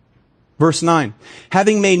 Verse 9.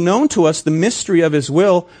 Having made known to us the mystery of his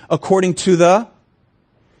will, according to the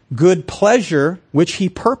good pleasure which he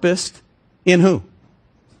purposed in who?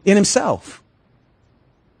 In himself.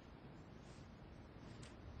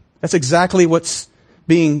 That's exactly what's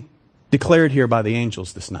being declared here by the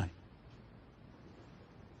angels this night.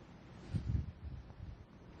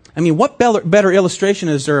 I mean, what better illustration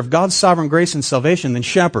is there of God's sovereign grace and salvation than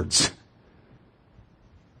shepherds?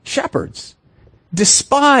 Shepherds.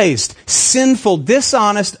 Despised, sinful,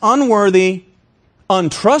 dishonest, unworthy,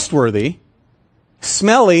 untrustworthy,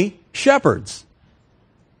 smelly shepherds.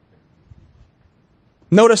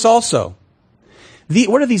 Notice also,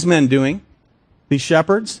 what are these men doing? These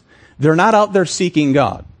shepherds? They're not out there seeking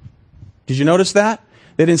God. Did you notice that?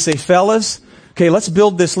 They didn't say, fellas, okay, let's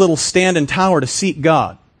build this little stand and tower to seek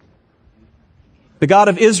God. The God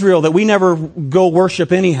of Israel that we never go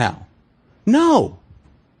worship anyhow. No.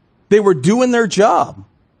 They were doing their job.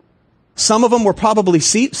 Some of them were probably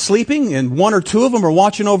sleeping, and one or two of them were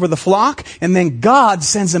watching over the flock, and then God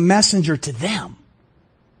sends a messenger to them.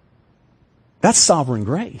 That's sovereign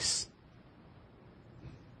grace.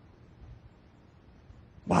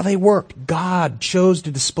 While they worked, God chose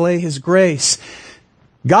to display his grace.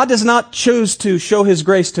 God does not choose to show his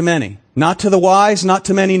grace to many. Not to the wise, not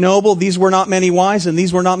to many noble. These were not many wise, and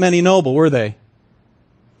these were not many noble, were they?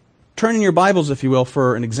 Turn in your Bibles, if you will,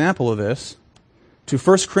 for an example of this, to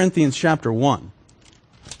 1 Corinthians chapter 1.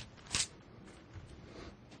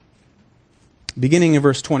 Beginning in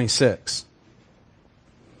verse 26.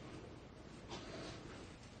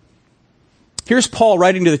 Here's Paul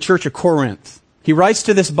writing to the church of Corinth. He writes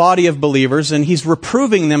to this body of believers, and he's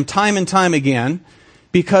reproving them time and time again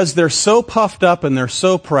because they're so puffed up and they're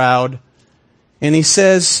so proud. And he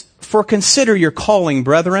says, "For consider your calling,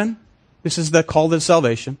 brethren." This is the call to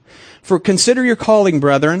salvation. "For consider your calling,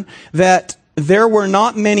 brethren, that there were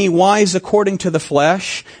not many wise according to the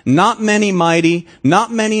flesh, not many mighty,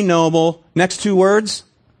 not many noble." Next two words.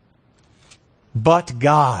 "But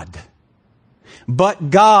God." But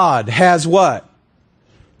God has what?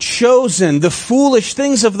 Chosen the foolish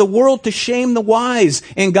things of the world to shame the wise.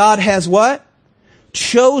 And God has what?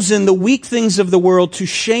 Chosen the weak things of the world to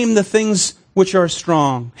shame the things which are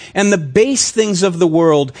strong. And the base things of the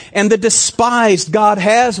world and the despised God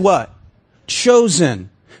has what? Chosen.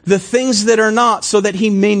 The things that are not, so that he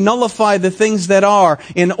may nullify the things that are,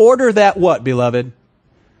 in order that what, beloved?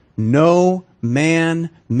 No man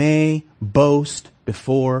may boast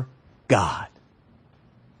before God.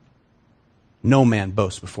 No man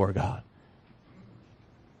boasts before God.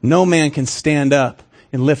 No man can stand up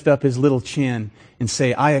and lift up his little chin and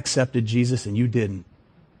say, I accepted Jesus and you didn't.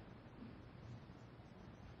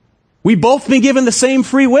 We both been given the same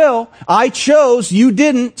free will. I chose, you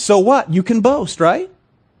didn't, so what? You can boast, right?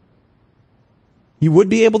 You would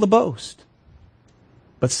be able to boast.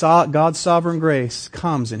 But God's sovereign grace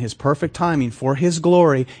comes in His perfect timing for His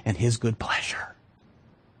glory and His good pleasure.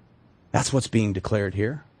 That's what's being declared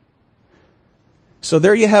here. So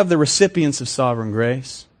there you have the recipients of sovereign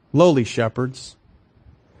grace, lowly shepherds.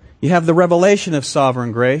 You have the revelation of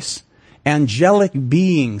sovereign grace, angelic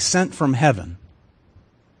beings sent from heaven.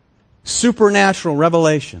 Supernatural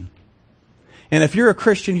revelation. And if you're a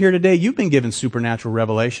Christian here today, you've been given supernatural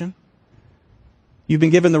revelation. You've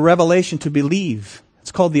been given the revelation to believe.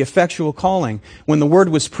 It's called the effectual calling. When the word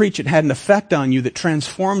was preached, it had an effect on you that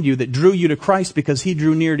transformed you, that drew you to Christ because He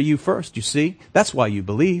drew near to you first, you see? That's why you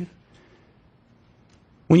believe.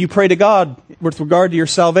 When you pray to God with regard to your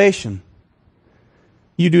salvation,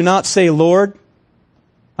 you do not say, Lord,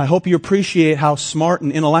 I hope you appreciate how smart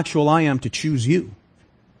and intellectual I am to choose you.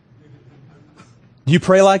 Do you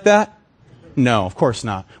pray like that? No, of course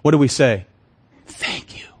not. What do we say?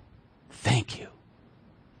 Thank you. Thank you.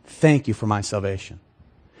 Thank you for my salvation.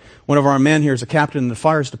 One of our men here is a captain in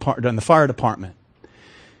the fire department.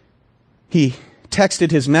 He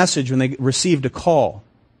texted his message when they received a call.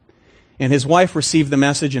 And his wife received the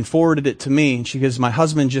message and forwarded it to me. And she goes, my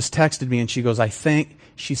husband just texted me. And she goes,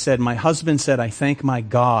 she said, my husband said, I thank my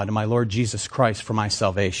God and my Lord Jesus Christ for my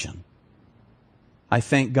salvation. I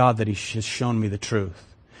thank God that He has shown me the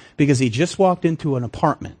truth. Because he just walked into an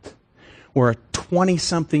apartment where a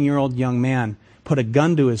 20-something-year-old young man put a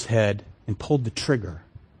gun to his head and pulled the trigger.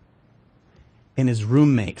 And his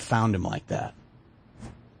roommate found him like that.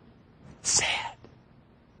 Sad.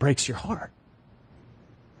 Breaks your heart.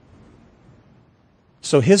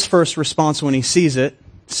 So his first response when he sees it,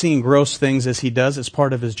 seeing gross things as he does as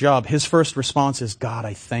part of his job, his first response is, God,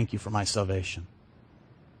 I thank you for my salvation.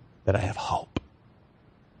 That I have hope.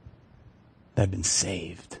 That I've been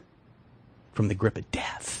saved from the grip of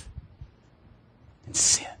death and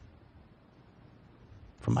sin.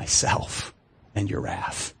 From myself and your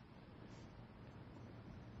wrath.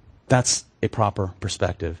 That's a proper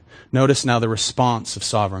perspective. Notice now the response of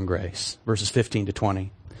sovereign grace, verses 15 to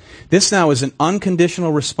 20. This now is an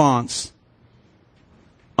unconditional response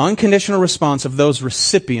of those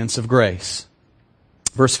recipients of grace.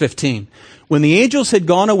 Verse 15. When the angels had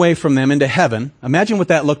gone away from them into heaven, imagine what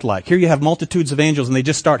that looked like. Here you have multitudes of angels and they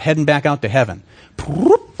just start heading back out to heaven.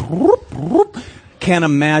 Can't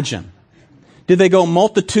imagine. Did they go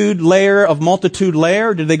multitude layer of multitude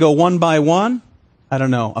layer? Did they go one by one? I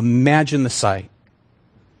don't know. Imagine the sight.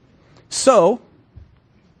 So,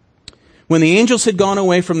 when the angels had gone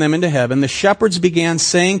away from them into heaven, the shepherds began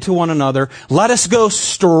saying to one another, let us go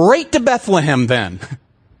straight to Bethlehem then,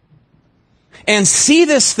 and see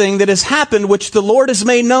this thing that has happened, which the Lord has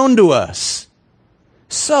made known to us.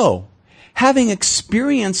 So, having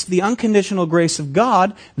experienced the unconditional grace of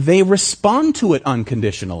God, they respond to it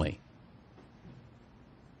unconditionally.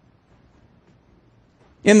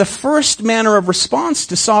 In the first manner of response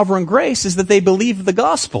to sovereign grace is that they believe the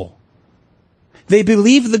gospel. They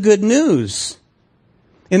believe the good news.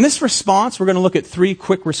 In this response, we're going to look at 3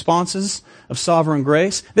 quick responses of sovereign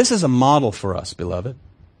grace. This is a model for us, beloved.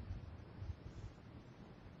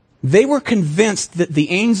 They were convinced that the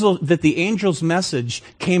angel's message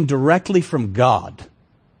came directly from God.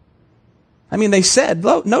 I mean, they said,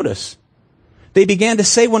 notice, they began to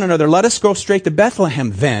say one another, let us go straight to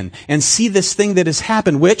Bethlehem then and see this thing that has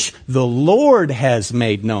happened, which the Lord has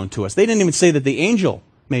made known to us. They didn't even say that the angel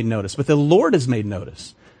made notice, but the Lord has made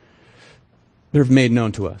notice. They're made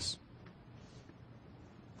known to us.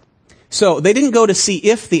 So they didn't go to see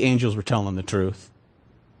if the angels were telling the truth.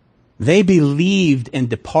 They believed and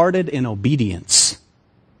departed in obedience,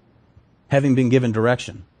 having been given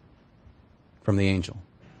direction from the angel.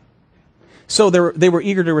 So they were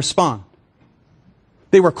eager to respond.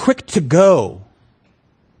 They were quick to go.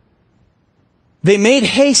 They made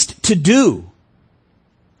haste to do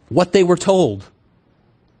what they were told.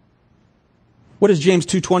 What does James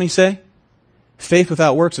 2:20 say? Faith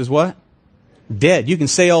without works is what? Dead. You can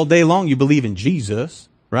say all day long you believe in Jesus,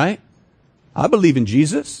 right? I believe in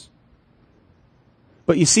Jesus.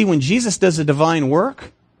 But you see, when Jesus does a divine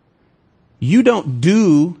work, you don't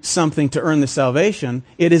do something to earn the salvation.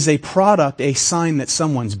 It is a product, a sign that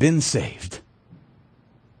someone's been saved.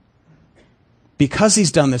 Because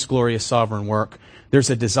He's done this glorious sovereign work, there's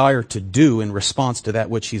a desire to do in response to that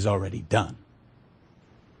which He's already done.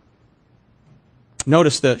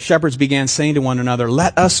 Notice the shepherds began saying to one another,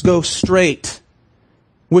 let us go straight.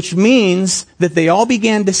 Which means that they all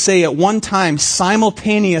began to say at one time,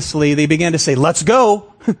 simultaneously, they began to say, let's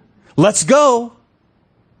go. Let's go.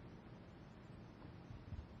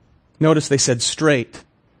 Notice they said straight.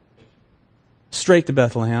 Straight to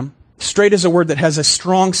Bethlehem. Straight is a word that has a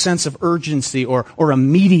strong sense of urgency or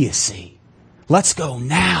immediacy. Let's go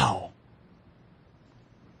now.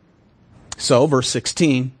 So, verse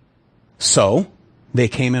 16, so they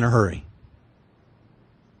came in a hurry.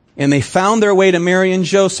 And they found their way to Mary and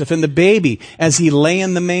Joseph and the baby as he lay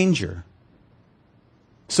in the manger.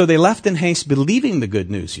 So they left in haste, believing the good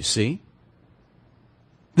news, you see.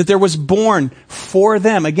 That there was born for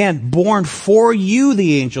them, again, born for you,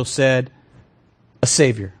 the angel said, a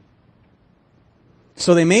Savior.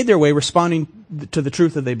 So they made their way responding to the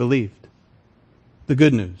truth that they believed. The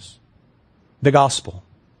good news. The gospel.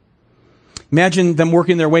 Imagine them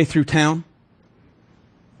working their way through town,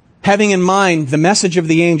 having in mind the message of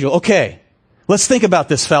the angel. Okay, let's think about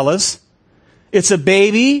this, fellas. It's a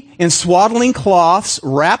baby in swaddling cloths,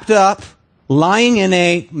 wrapped up, lying in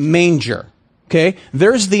a manger. Okay,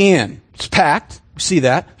 there's the inn. It's packed. You see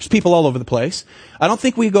that. There's people all over the place. I don't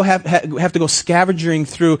think we have to go scavenging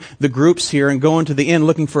through the groups here and go into the inn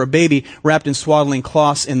looking for a baby wrapped in swaddling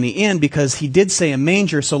cloths in the inn, because he did say a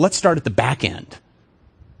manger, so let's start at the back end.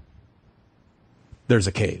 There's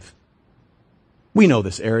a cave. We know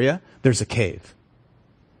this area. There's a cave.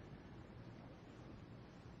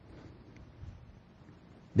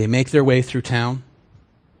 They make their way through town,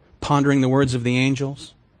 pondering the words of the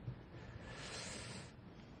angels.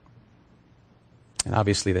 And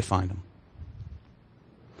obviously they find him.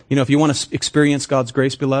 You know, if you want to experience God's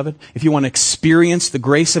grace, beloved, if you want to experience the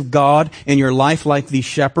grace of God in your life like these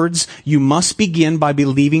shepherds, you must begin by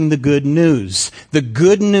believing the good news. The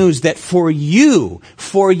good news that for you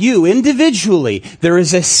individually, there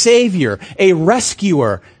is a Savior, a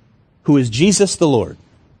rescuer, who is Jesus the Lord.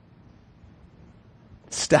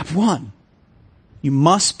 Step one, you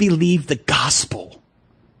must believe the gospel.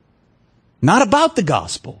 Not about the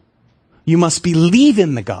gospel. You must believe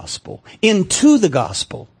in the gospel, into the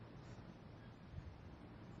gospel.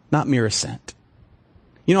 Not mere assent.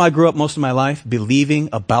 You know, I grew up most of my life believing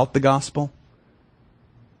about the gospel.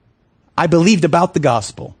 I believed about the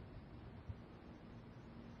gospel.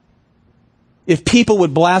 If people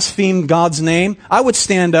would blaspheme God's name, I would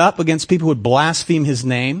stand up against people who would blaspheme His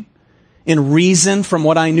name in reason from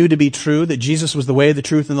what I knew to be true, that Jesus was the way, the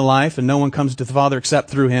truth, and the life, and no one comes to the Father except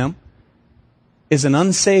through Him, is an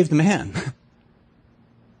unsaved man.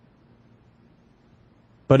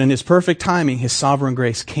 But in His perfect timing, His sovereign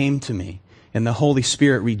grace came to me, and the Holy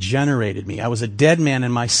Spirit regenerated me. I was a dead man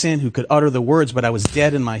in my sin who could utter the words, but I was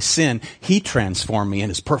dead in my sin. He transformed me in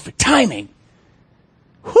His perfect timing.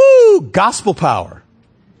 Whoo! Gospel power.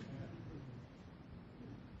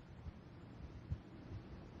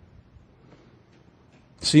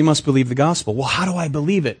 So you must believe the gospel. Well, how do I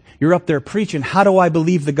believe it? You're up there preaching. How do I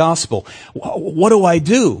believe the gospel? What do I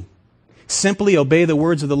do? Simply obey the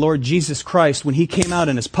words of the Lord Jesus Christ when He came out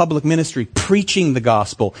in His public ministry preaching the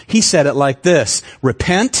gospel. He said it like this: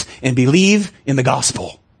 repent and believe in the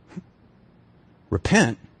gospel.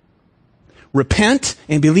 Repent. Repent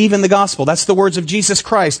and believe in the gospel. That's the words of Jesus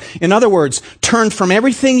Christ. In other words, turn from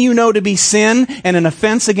everything you know to be sin and an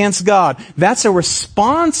offense against God. That's a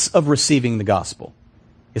response of receiving the gospel.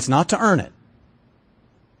 It's not to earn it.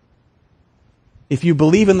 If you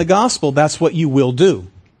believe in the gospel, that's what you will do.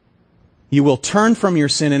 You will turn from your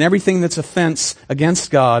sin and everything that's offense against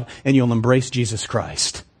God, and you'll embrace Jesus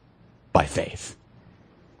Christ by faith.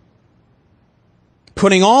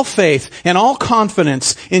 Putting all faith and all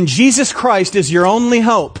confidence in Jesus Christ is your only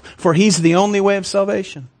hope, for He's the only way of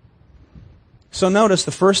salvation. So notice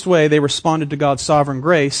the first way they responded to God's sovereign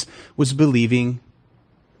grace was believing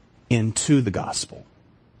into the gospel.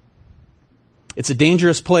 It's a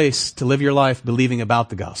dangerous place to live your life believing about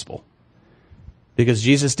the gospel. Because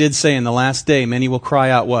Jesus did say in the last day, many will cry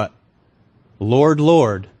out what? Lord,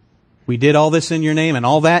 Lord, we did all this in your name and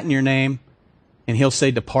all that in your name. And He'll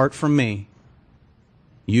say, depart from me,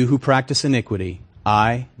 you who practice iniquity.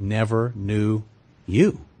 I never knew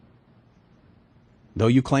you, though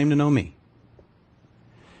you claim to know me.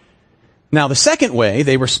 Now, the second way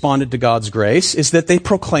they responded to God's grace is that they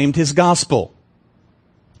proclaimed His gospel.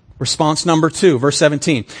 Response number 2, verse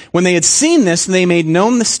 17. When they had seen this, they made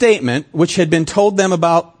known the statement which had been told them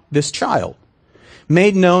about this child.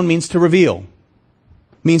 Made known means to reveal,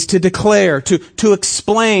 means to declare, to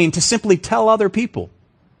explain, to simply tell other people.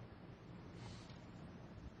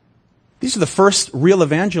 These are the first real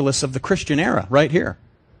evangelists of the Christian era, right here.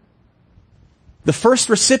 The first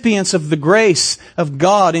recipients of the grace of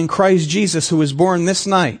God in Christ Jesus, who was born this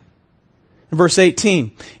night. Verse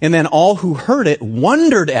 18, and then all who heard it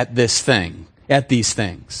wondered at these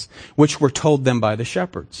things, which were told them by the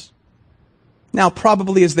shepherds. Now,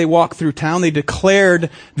 probably as they walked through town, they declared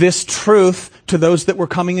this truth to those that were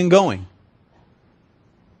coming and going.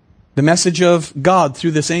 The message of God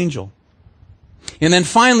through this angel. And then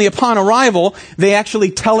finally, upon arrival, they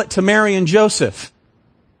actually tell it to Mary and Joseph.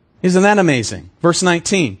 Isn't that amazing? Verse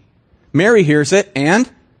 19. Mary hears it, and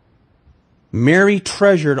Mary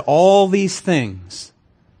treasured all these things,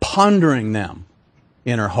 pondering them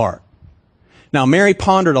in her heart. Now, Mary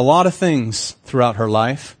pondered a lot of things throughout her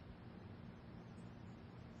life.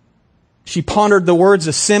 She pondered the words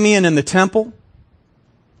of Simeon in the temple,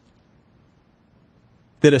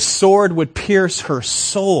 that a sword would pierce her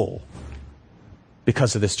soul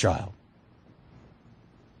because of this child.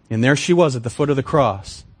 And there she was at the foot of the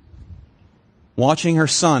cross, watching her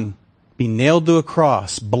son be nailed to a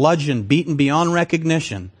cross, bludgeoned, beaten beyond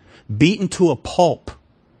recognition, beaten to a pulp,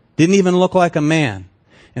 didn't even look like a man.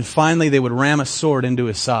 And finally they would ram a sword into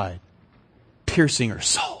his side, piercing her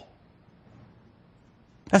soul.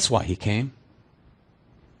 That's why he came.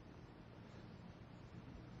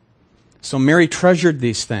 So Mary treasured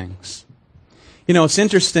these things. You know, it's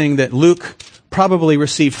interesting that Luke probably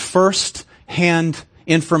received first-hand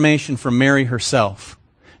information from Mary herself.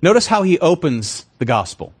 Notice how he opens the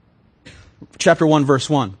gospel. Chapter 1, verse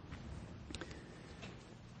 1.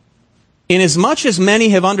 Inasmuch as many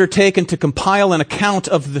have undertaken to compile an account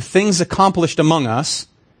of the things accomplished among us,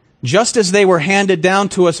 just as they were handed down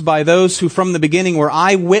to us by those who from the beginning were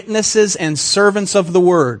eyewitnesses and servants of the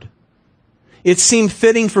word, it seemed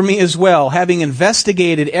fitting for me as well, having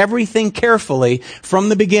investigated everything carefully from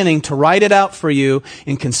the beginning, to write it out for you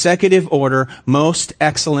in consecutive order, most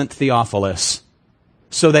excellent Theophilus,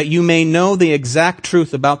 so that you may know the exact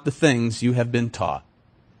truth about the things you have been taught.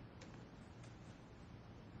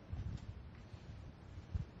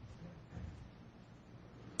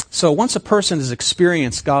 So once a person has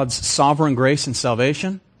experienced God's sovereign grace and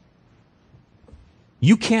salvation,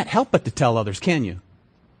 you can't help but to tell others, can you?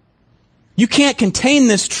 You can't contain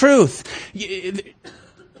this truth.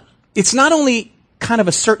 It's not only kind of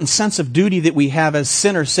a certain sense of duty that we have as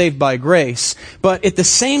sinners saved by grace, but at the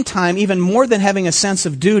same time, even more than having a sense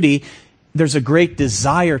of duty, there's a great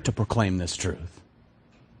desire to proclaim this truth.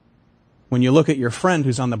 When you look at your friend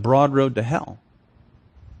who's on the broad road to hell,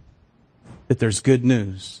 that there's good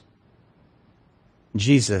news.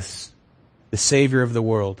 Jesus, the Savior of the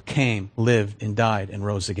world, came, lived, and died, and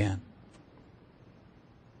rose again.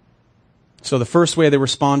 So the first way they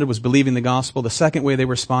responded was believing the gospel. The second way they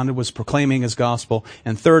responded was proclaiming His gospel.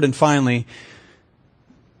 And third and finally,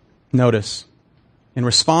 notice, in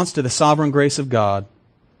response to the sovereign grace of God,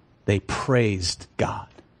 they praised God.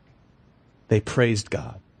 They praised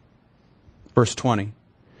God. Verse 20.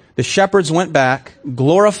 The shepherds went back,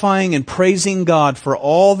 glorifying and praising God for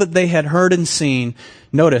all that they had heard and seen.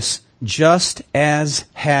 Notice, just as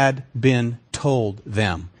had been told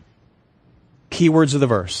them. Key words of the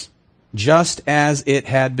verse. Just as it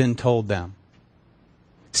had been told them.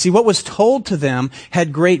 See, what was told to them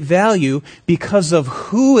had great value because of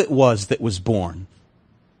who it was that was born.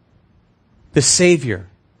 The Savior,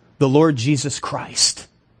 the Lord Jesus Christ.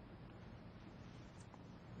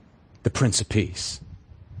 The Prince of Peace.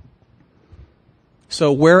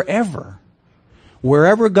 So wherever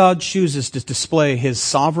God chooses to display His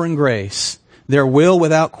sovereign grace, there will,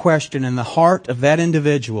 without question, in the heart of that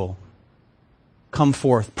individual, come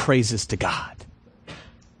forth praises to God.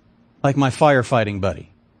 Like my firefighting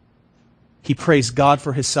buddy. He praised God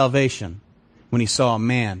for his salvation when he saw a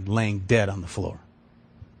man laying dead on the floor.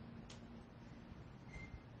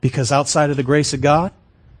 Because outside of the grace of God,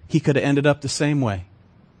 he could have ended up the same way.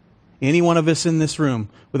 Any one of us in this room,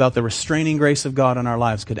 without the restraining grace of God in our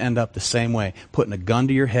lives, could end up the same way, putting a gun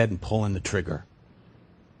to your head and pulling the trigger.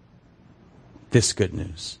 This good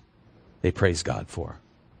news they praise God for.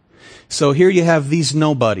 So here you have these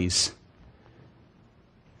nobodies,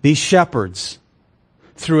 these shepherds.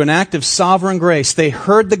 Through an act of sovereign grace, they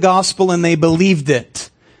heard the gospel and they believed it.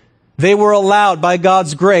 They were allowed by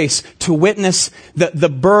God's grace to witness the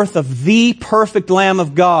birth of the perfect Lamb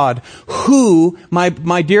of God, who,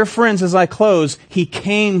 my dear friends, as I close, He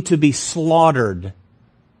came to be slaughtered.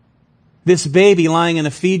 This baby lying in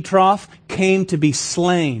a feed trough came to be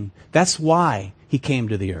slain. That's why He came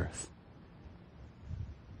to the earth.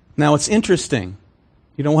 Now it's interesting,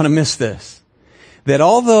 you don't want to miss this, that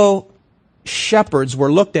although shepherds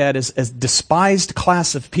were looked at as a despised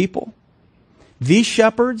class of people, these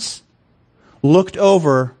shepherds looked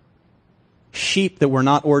over sheep that were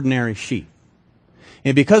not ordinary sheep.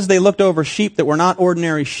 And because they looked over sheep that were not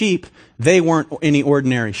ordinary sheep, they weren't any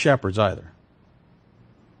ordinary shepherds either.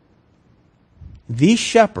 These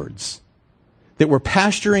shepherds that were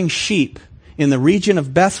pasturing sheep in the region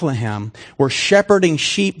of Bethlehem were shepherding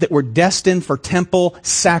sheep that were destined for temple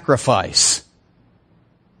sacrifice.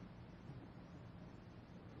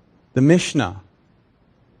 The Mishnah,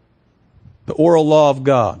 the oral law of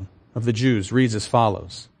God, of the Jews, reads as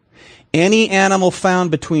follows. Any animal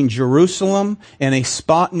found between Jerusalem and a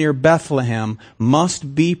spot near Bethlehem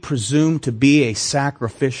must be presumed to be a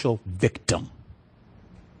sacrificial victim.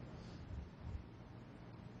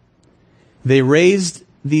 They raised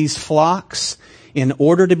these flocks in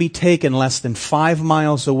order to be taken less than 5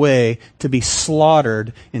 miles away to be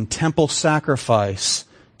slaughtered in temple sacrifice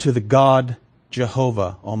to the God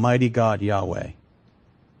Jehovah, Almighty God Yahweh,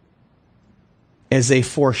 as a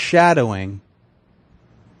foreshadowing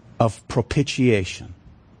of propitiation,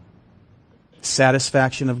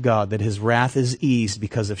 satisfaction of God, that His wrath is eased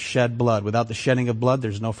because of shed blood. Without the shedding of blood,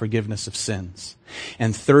 there's no forgiveness of sins.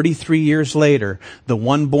 And 33 years later, the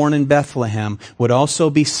one born in Bethlehem would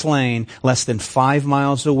also be slain less than 5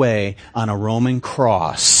 miles away on a Roman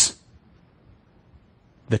cross.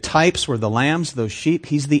 The types were the lambs, those sheep.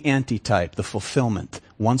 He's the antitype, the fulfillment,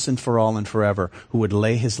 once and for all and forever, who would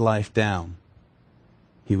lay His life down.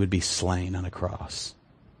 He would be slain on a cross,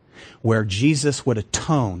 where Jesus would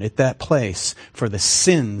atone at that place for the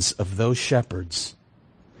sins of those shepherds.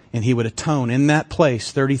 And He would atone in that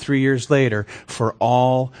place 33 years later for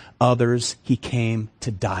all others He came to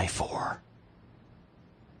die for.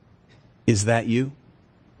 Is that you?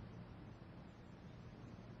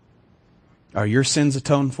 Are your sins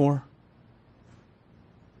atoned for?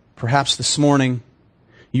 Perhaps this morning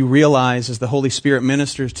you realize as the Holy Spirit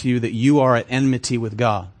ministers to you that you are at enmity with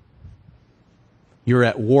God. You're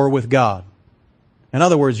at war with God. In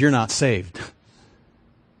other words, you're not saved.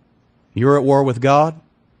 You're at war with God.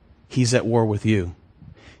 He's at war with you.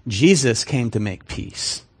 Jesus came to make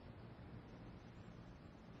peace.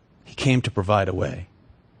 He came to provide a way.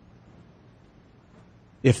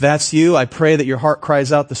 If that's you, I pray that your heart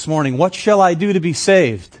cries out this morning, what shall I do to be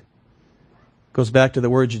saved? Goes back to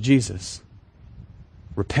the words of Jesus.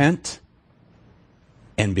 Repent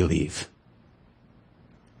and believe.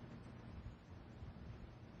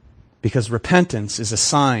 Because repentance is a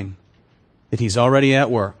sign that He's already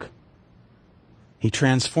at work. He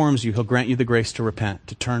transforms you. He'll grant you the grace to repent,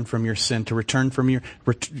 to turn from your sin, to turn from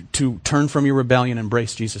your rebellion and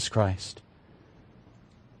embrace Jesus Christ.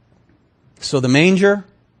 So the manger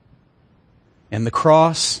and the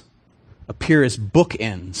cross appear as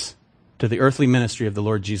bookends to the earthly ministry of the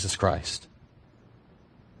Lord Jesus Christ.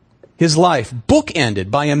 His life bookended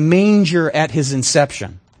by a manger at His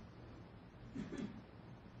inception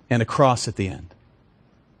and a cross at the end.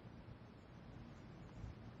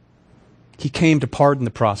 He came to pardon the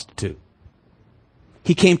prostitute.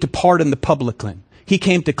 He came to pardon the publican. He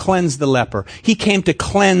came to cleanse the leper. He came to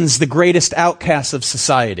cleanse the greatest outcasts of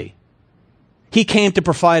society. He came to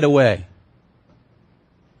provide a way.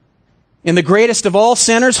 And the greatest of all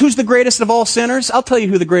sinners, who's the greatest of all sinners? I'll tell you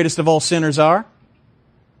who the greatest of all sinners are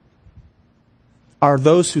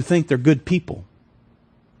those who think they're good people.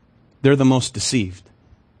 They're the most deceived.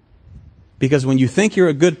 Because when you think you're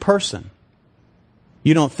a good person,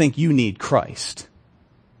 you don't think you need Christ.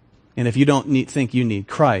 And if you don't think you need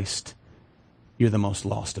Christ, you're the most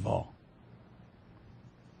lost of all.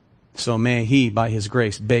 So may He, by His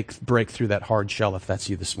grace, break through that hard shell if that's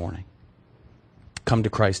you this morning. Come to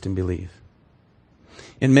Christ and believe.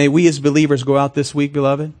 And may we as believers go out this week,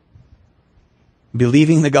 beloved,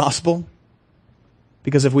 believing the gospel.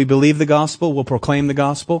 Because if we believe the gospel, we'll proclaim the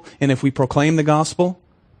gospel. And if we proclaim the gospel,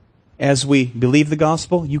 as we believe the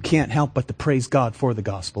gospel, you can't help but to praise God for the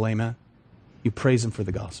gospel. Amen? You praise Him for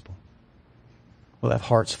the gospel. We'll have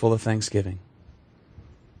hearts full of thanksgiving.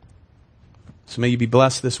 So may you be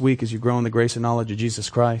blessed this week as you grow in the grace and knowledge of Jesus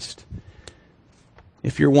Christ.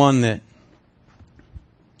 If you're one that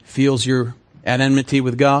feels you're at enmity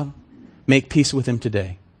with God, make peace with Him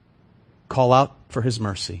today. Call out for His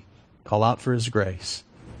mercy. Call out for His grace.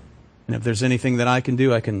 And if there's anything that I can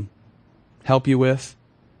do, I can help you with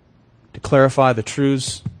to clarify the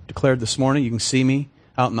truths declared this morning. You can see me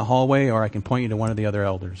out in the hallway, or I can point you to one of the other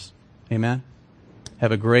elders. Amen?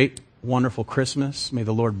 Have a great, wonderful Christmas. May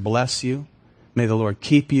the Lord bless you. May the Lord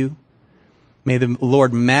keep you. May the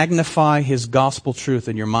Lord magnify His gospel truth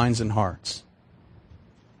in your minds and hearts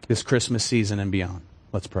this Christmas season and beyond.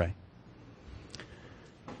 Let's pray.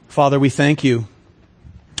 Father, we thank You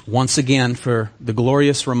once again for the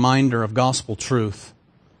glorious reminder of gospel truth,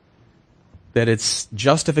 that it's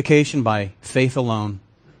justification by faith alone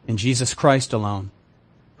in Jesus Christ alone,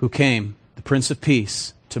 who came, the Prince of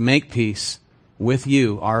Peace, to make peace with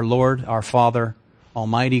You, our Lord, our Father,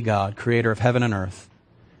 Almighty God, Creator of heaven and earth,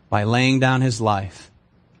 by laying down His life,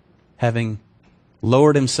 having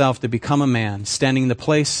lowered himself to become a man, standing in the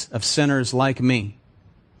place of sinners like me,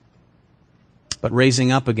 but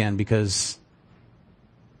raising up again because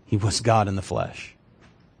he was God in the flesh.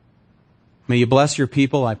 May you bless your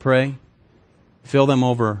people, I pray. Fill them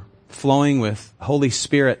overflowing with Holy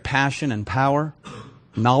Spirit passion and power,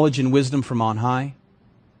 knowledge and wisdom from on high.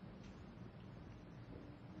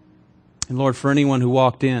 And Lord, for anyone who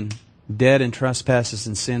walked in dead in trespasses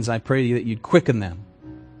and sins, I pray that you'd quicken them,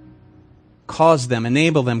 cause them,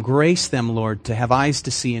 enable them, grace them, Lord, to have eyes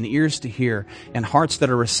to see and ears to hear and hearts that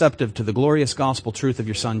are receptive to the glorious gospel truth of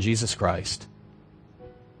your Son, Jesus Christ.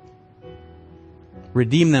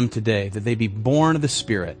 Redeem them today, that they be born of the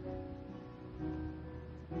Spirit,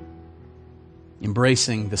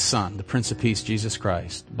 embracing the Son, the Prince of Peace, Jesus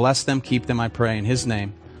Christ. Bless them, keep them, I pray, in His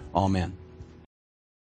name. Amen.